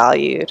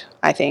undervalued,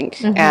 I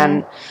think.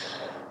 And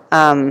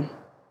I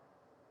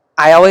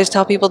always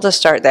tell people to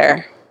start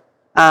there.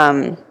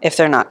 If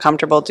they're not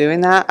comfortable doing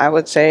that, I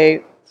would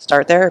say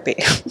start therapy.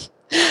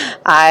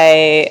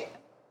 I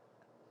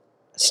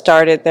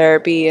started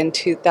therapy in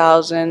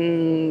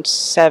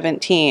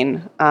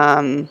 2017,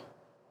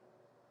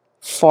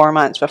 4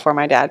 months before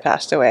my dad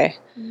passed away.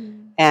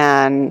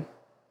 And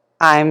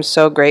I'm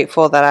so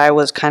grateful that I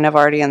was kind of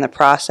already in the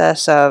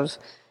process of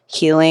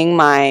healing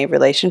my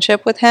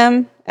relationship with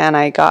him, and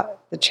I got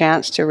the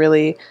chance to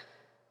really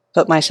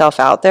put myself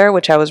out there,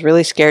 which I was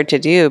really scared to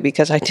do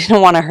because I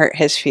didn't want to hurt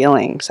his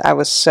feelings. I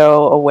was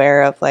so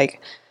aware of,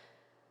 like,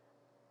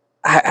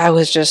 I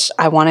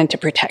wanted to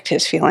protect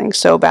his feelings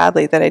so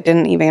badly that I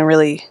didn't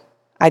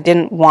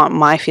want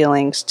my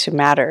feelings to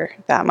matter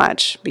that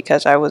much,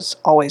 because I was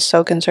always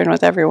so concerned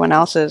with everyone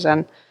else's.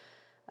 And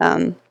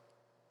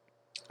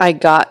I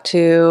got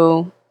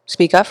to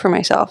speak up for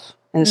myself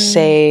and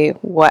say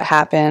what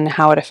happened,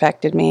 how it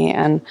affected me.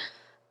 And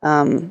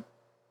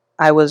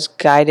I was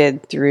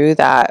guided through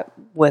that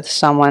with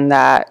someone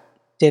that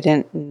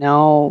didn't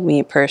know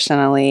me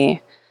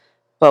personally,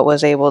 but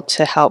was able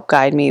to help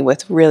guide me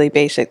with really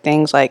basic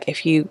things. Like,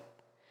 if you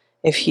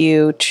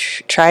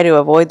try to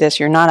avoid this,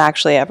 you're not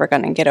actually ever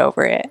going to get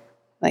over it.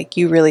 Like,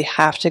 you really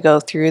have to go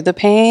through the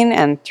pain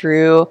and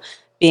through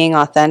being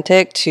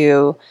authentic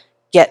to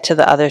get to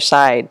the other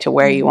side, to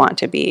where you want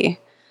to be.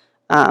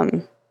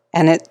 And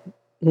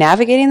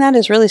navigating that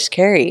is really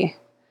scary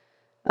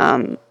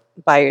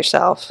by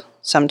yourself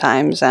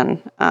sometimes.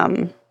 And,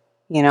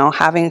 you know,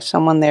 having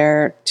someone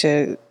there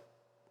to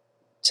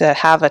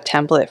have a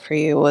template for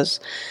you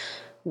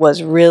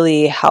was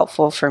really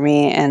helpful for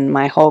me in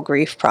my whole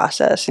grief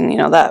process. And, you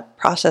know, that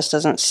process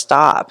doesn't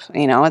stop.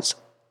 You know, it's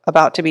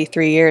about to be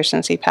 3 years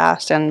since he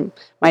passed, and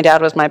my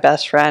dad was my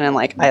best friend, and,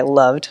 like, I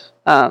loved,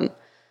 you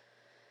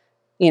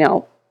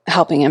know,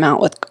 helping him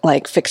out with,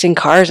 like, fixing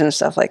cars and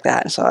stuff like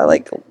that. And so I,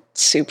 like,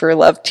 super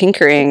loved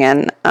tinkering.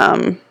 And,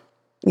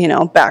 you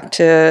know, back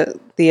to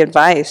the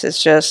advice,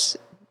 it's just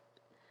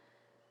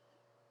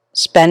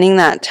spending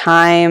that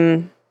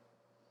time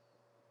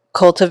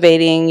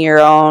cultivating your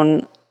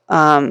own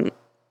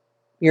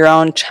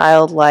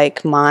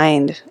childlike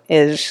mind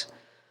is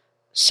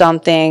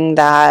something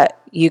that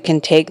you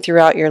can take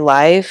throughout your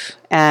life,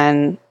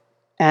 and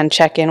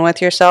check in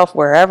with yourself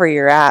wherever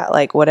you're at,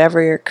 like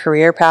whatever your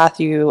career path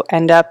you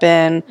end up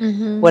in,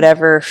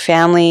 whatever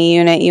family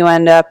unit you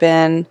end up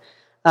in,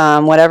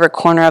 whatever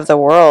corner of the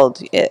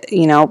world,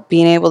 you know,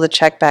 being able to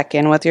check back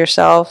in with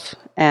yourself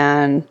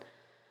and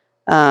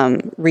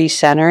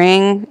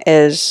recentering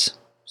is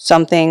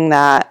something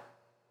that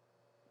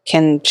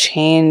can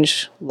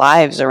change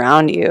lives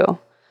around you.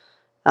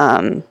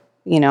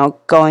 You know,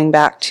 going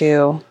back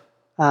to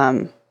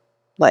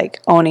like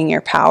owning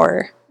your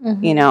power,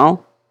 you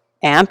know,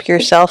 amp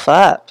yourself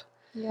up,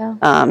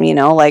 you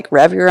know, like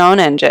rev your own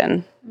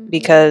engine,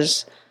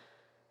 because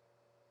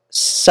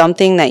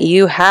something that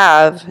you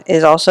have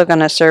is also going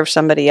to serve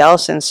somebody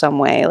else in some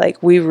way.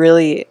 Like, we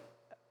really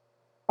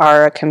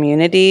are a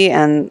community.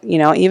 And, you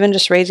know, even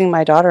just raising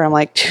my daughter, I'm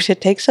like, dude, it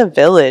takes a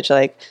village.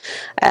 Like,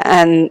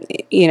 and,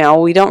 you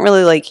know, we don't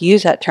really like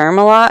use that term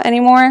a lot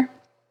anymore,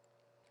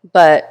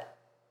 but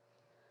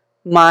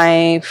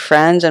my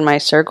friends and my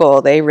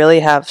circle, they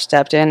really have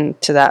stepped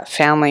into that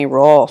family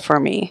role for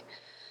me.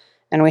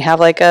 And we have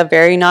like a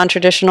very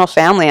non-traditional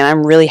family, and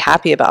I'm really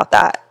happy about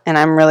that. And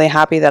I'm really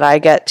happy that I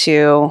get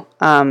to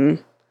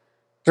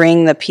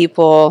bring the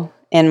people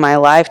in my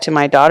life to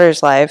my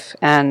daughter's life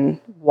and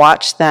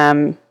watch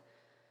them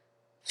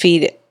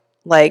feed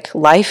like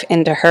life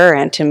into her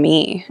and to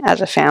me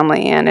as a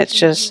family. And it's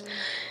just,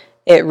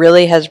 it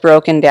really has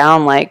broken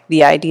down like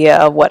the idea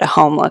of what a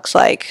home looks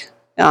like.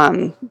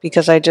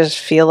 Because I just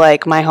feel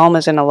like my home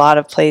is in a lot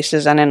of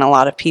places and in a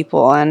lot of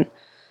people. And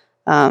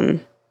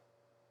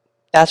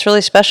that's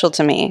really special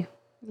to me.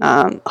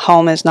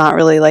 Home is not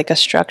really like a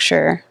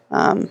structure.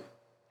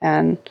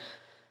 And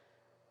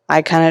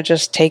I kind of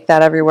just take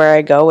that everywhere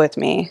I go with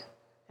me.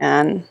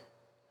 And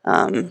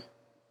I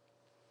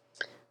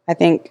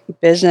think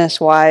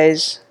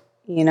business-wise,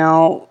 you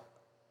know,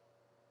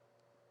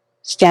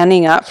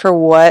 standing up for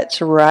what's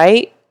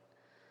right,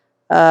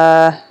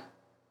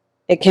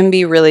 it can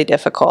be really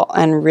difficult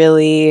and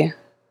really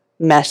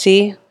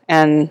messy.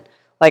 And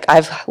like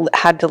I've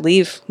had to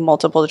leave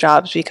multiple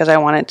jobs because I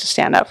wanted to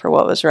stand up for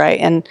what was right.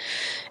 And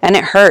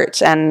it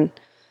hurts. And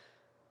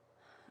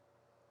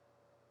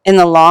in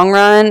the long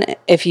run,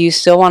 if you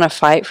still want to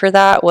fight for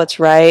that, what's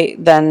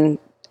right, then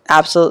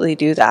absolutely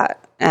do that.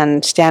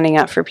 And standing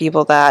up for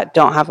people that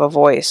don't have a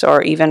voice,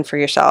 or even for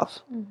yourself.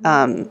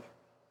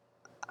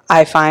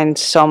 I find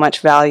so much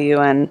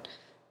value in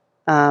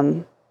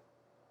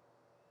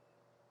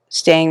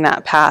staying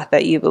that path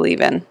that you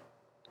believe in.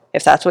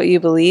 If that's what you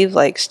believe,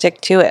 like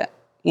stick to it.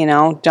 You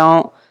know,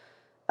 don't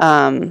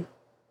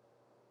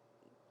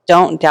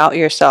doubt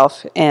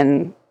yourself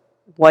in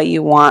what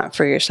you want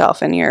for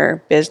yourself in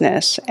your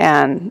business.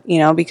 And, you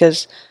know,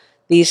 because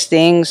these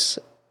things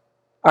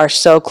are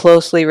so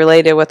closely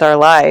related with our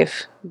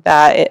life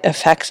that it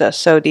affects us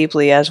so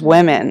deeply as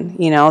women.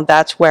 You know,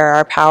 that's where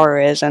our power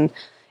is, and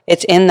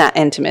it's in that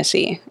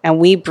intimacy. And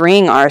we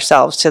bring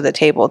ourselves to the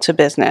table to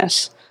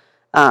business.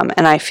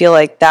 And I feel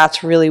like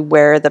that's really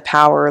where the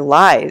power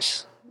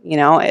lies. You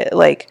know,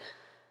 like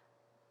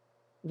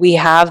we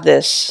have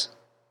this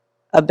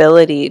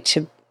ability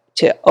to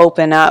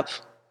open up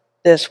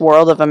this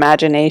world of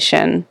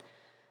imagination,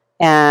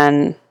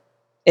 and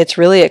it's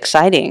really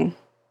exciting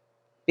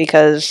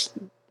because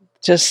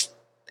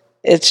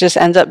it just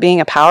ends up being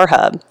a power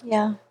hub.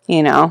 Yeah.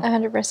 You know?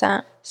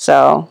 100%.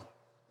 So,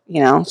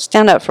 you know,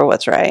 stand up for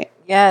what's right.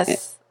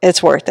 Yes.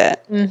 It's worth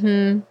it.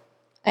 Mm-hmm.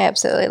 I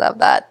absolutely love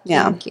that.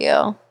 Yeah. Thank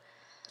you.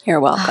 You're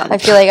welcome. I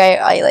feel like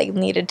I like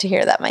needed to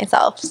hear that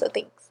myself, so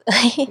thanks.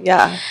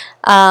 Yeah.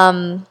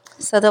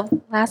 So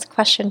the last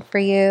question for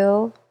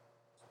you.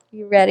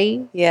 You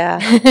ready?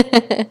 Yeah.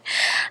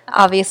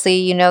 Obviously,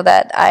 you know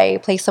that I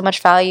place so much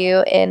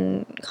value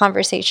in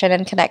conversation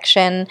and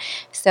connection.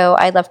 So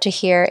I'd love to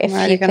hear if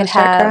you could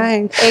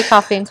have a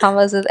coffee and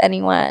convos with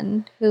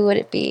anyone. Who would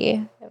it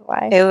be and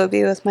why? It would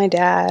be with my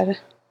dad.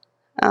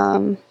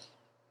 I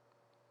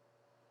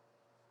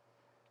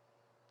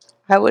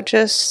would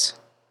just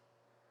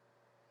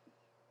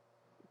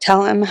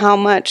tell him how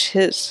much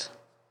his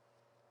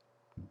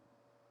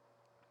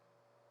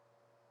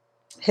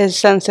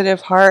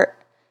sensitive heart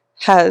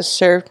has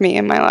served me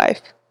in my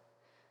life,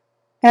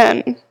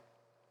 and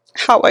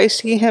how I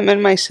see him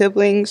and my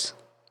siblings.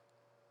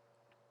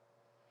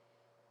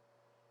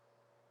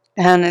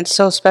 And it's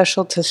so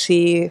special to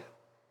see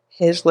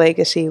his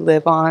legacy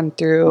live on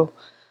through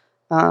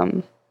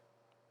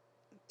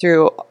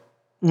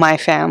my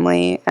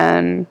family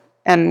and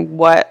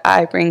what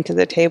I bring to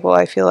the table.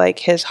 I feel like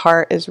his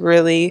heart is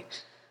really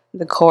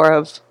the core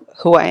of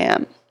who I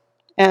am.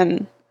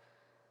 And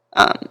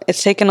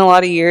it's taken a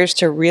lot of years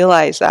to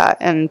realize that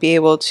and be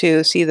able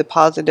to see the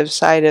positive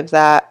side of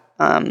that,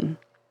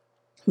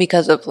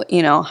 because of,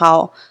 you know,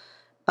 how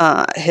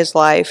his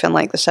life and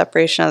like the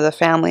separation of the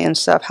family and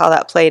stuff, how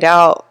that played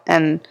out,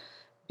 and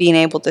being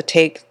able to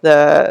take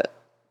the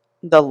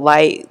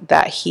light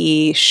that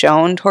he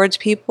shone towards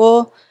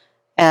people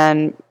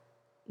and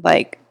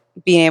like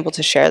being able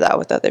to share that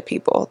with other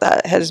people.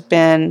 That has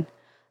been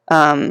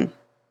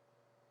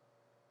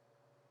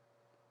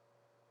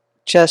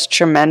just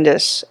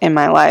tremendous in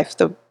my life.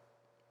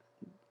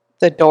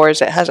 The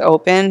doors it has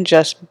opened,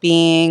 just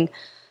being,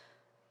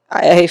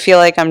 I feel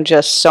like I'm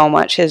just so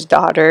much his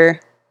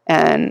daughter,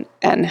 and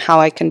how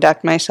I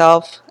conduct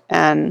myself.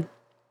 And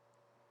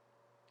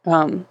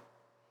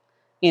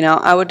you know,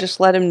 I would just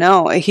let him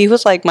know. He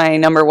was like my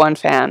number one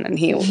fan, and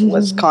he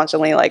was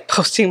constantly like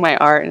posting my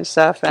art and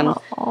stuff. And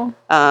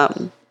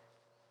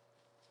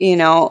you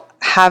know,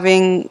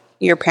 having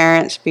your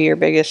parents be your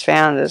biggest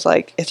fan is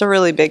like, it's a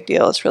really big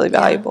deal. It's really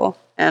valuable. Yeah.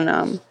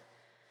 And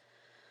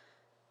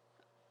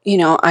you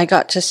know, I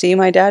got to see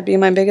my dad be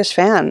my biggest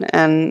fan,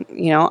 and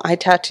you know,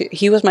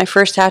 he was my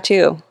first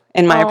tattoo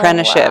in my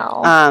apprenticeship.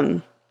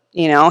 Wow.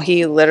 You know,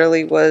 he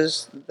literally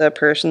was the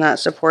person that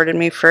supported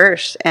me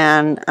first,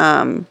 and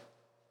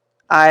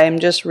I'm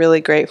just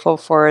really grateful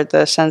for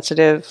the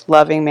sensitive,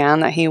 loving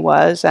man that he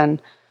was,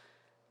 and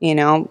you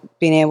know,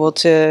 being able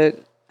to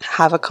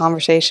have a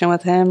conversation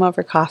with him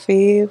over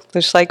coffee,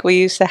 just like we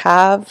used to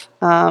have.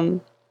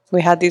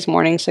 We had these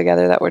mornings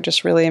together that were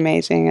just really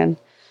amazing, and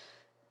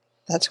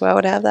that's who I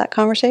would have that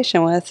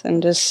conversation with,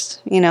 and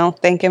just,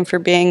 thank him for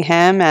being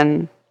him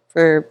and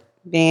for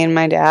being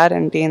my dad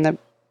and being the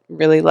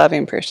really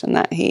loving person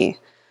that he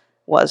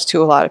was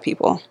to a lot of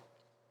people.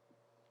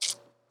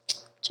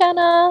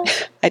 Jenna,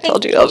 I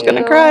told you I was going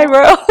to cry,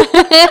 bro.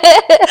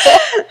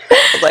 I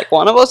was like,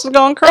 one of us is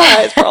going to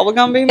cry. It's probably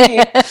going to be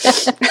me.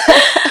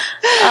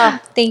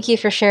 Thank you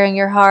for sharing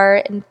your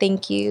heart, and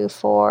thank you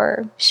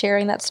for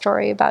sharing that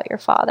story about your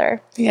father.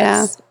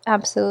 Yeah. It's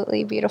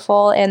absolutely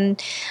beautiful.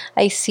 And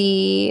I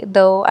see,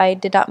 though I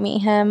did not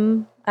meet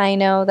him, I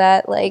know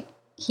that like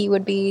he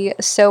would be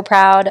so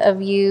proud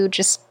of you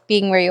just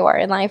being where you are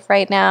in life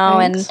right now.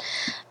 Thanks. And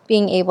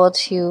being able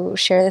to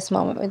share this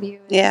moment with you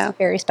is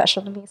very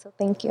special to me. So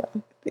thank you.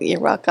 You're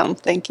welcome.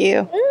 Thank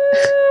you.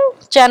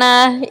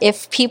 Jenna,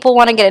 if people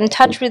want to get in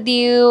touch with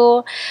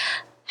you,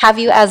 have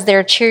you as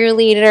their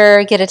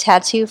cheerleader, get a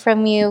tattoo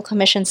from you,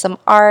 commission some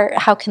art,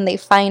 how can they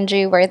find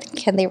you? Where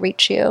can they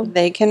reach you?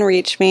 They can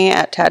reach me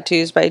at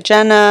Tattoos by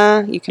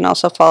Jenna. You can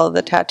also follow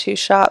the tattoo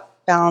shop,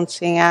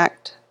 Balancing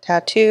Act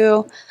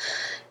Tattoo.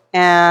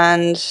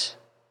 And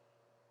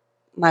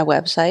my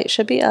website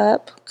should be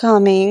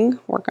upcoming.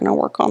 We're going to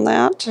work on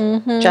that.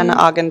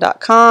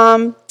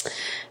 JennaAguon.com.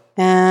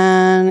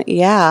 And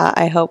yeah,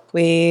 I hope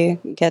we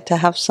get to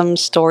have some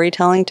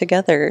storytelling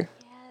together.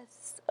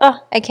 Yes.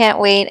 Oh, I can't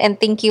wait. And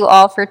thank you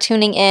all for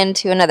tuning in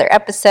to another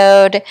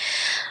episode.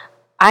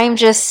 I'm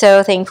just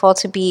so thankful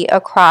to be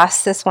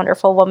across this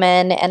wonderful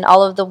woman and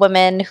all of the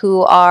women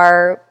who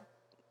are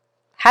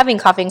having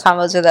coffee and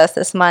convos with us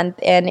this month,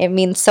 and it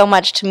means so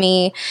much to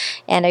me,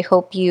 and I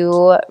hope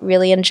you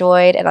really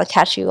enjoyed, and I'll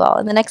catch you all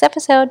in the next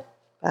episode.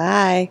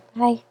 Bye.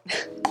 Bye.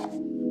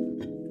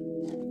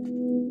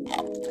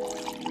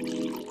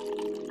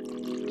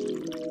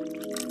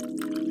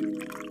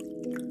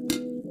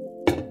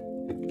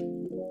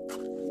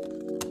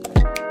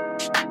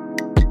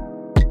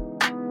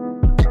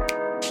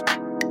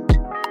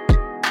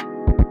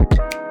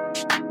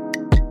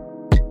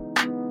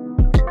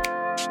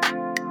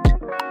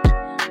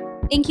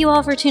 Thank you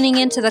all for tuning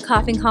in to the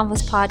Coffee and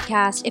Convos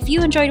podcast. If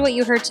you enjoyed what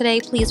you heard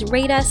today, please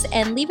rate us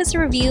and leave us a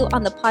review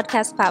on the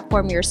podcast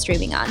platform you're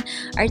streaming on.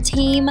 Our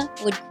team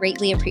would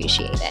greatly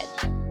appreciate it.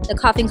 The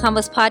Coffee and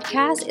Convos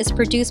podcast is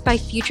produced by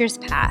Futures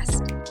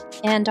Past,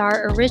 and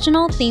our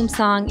original theme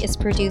song is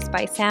produced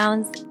by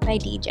Sounds by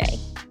DJ.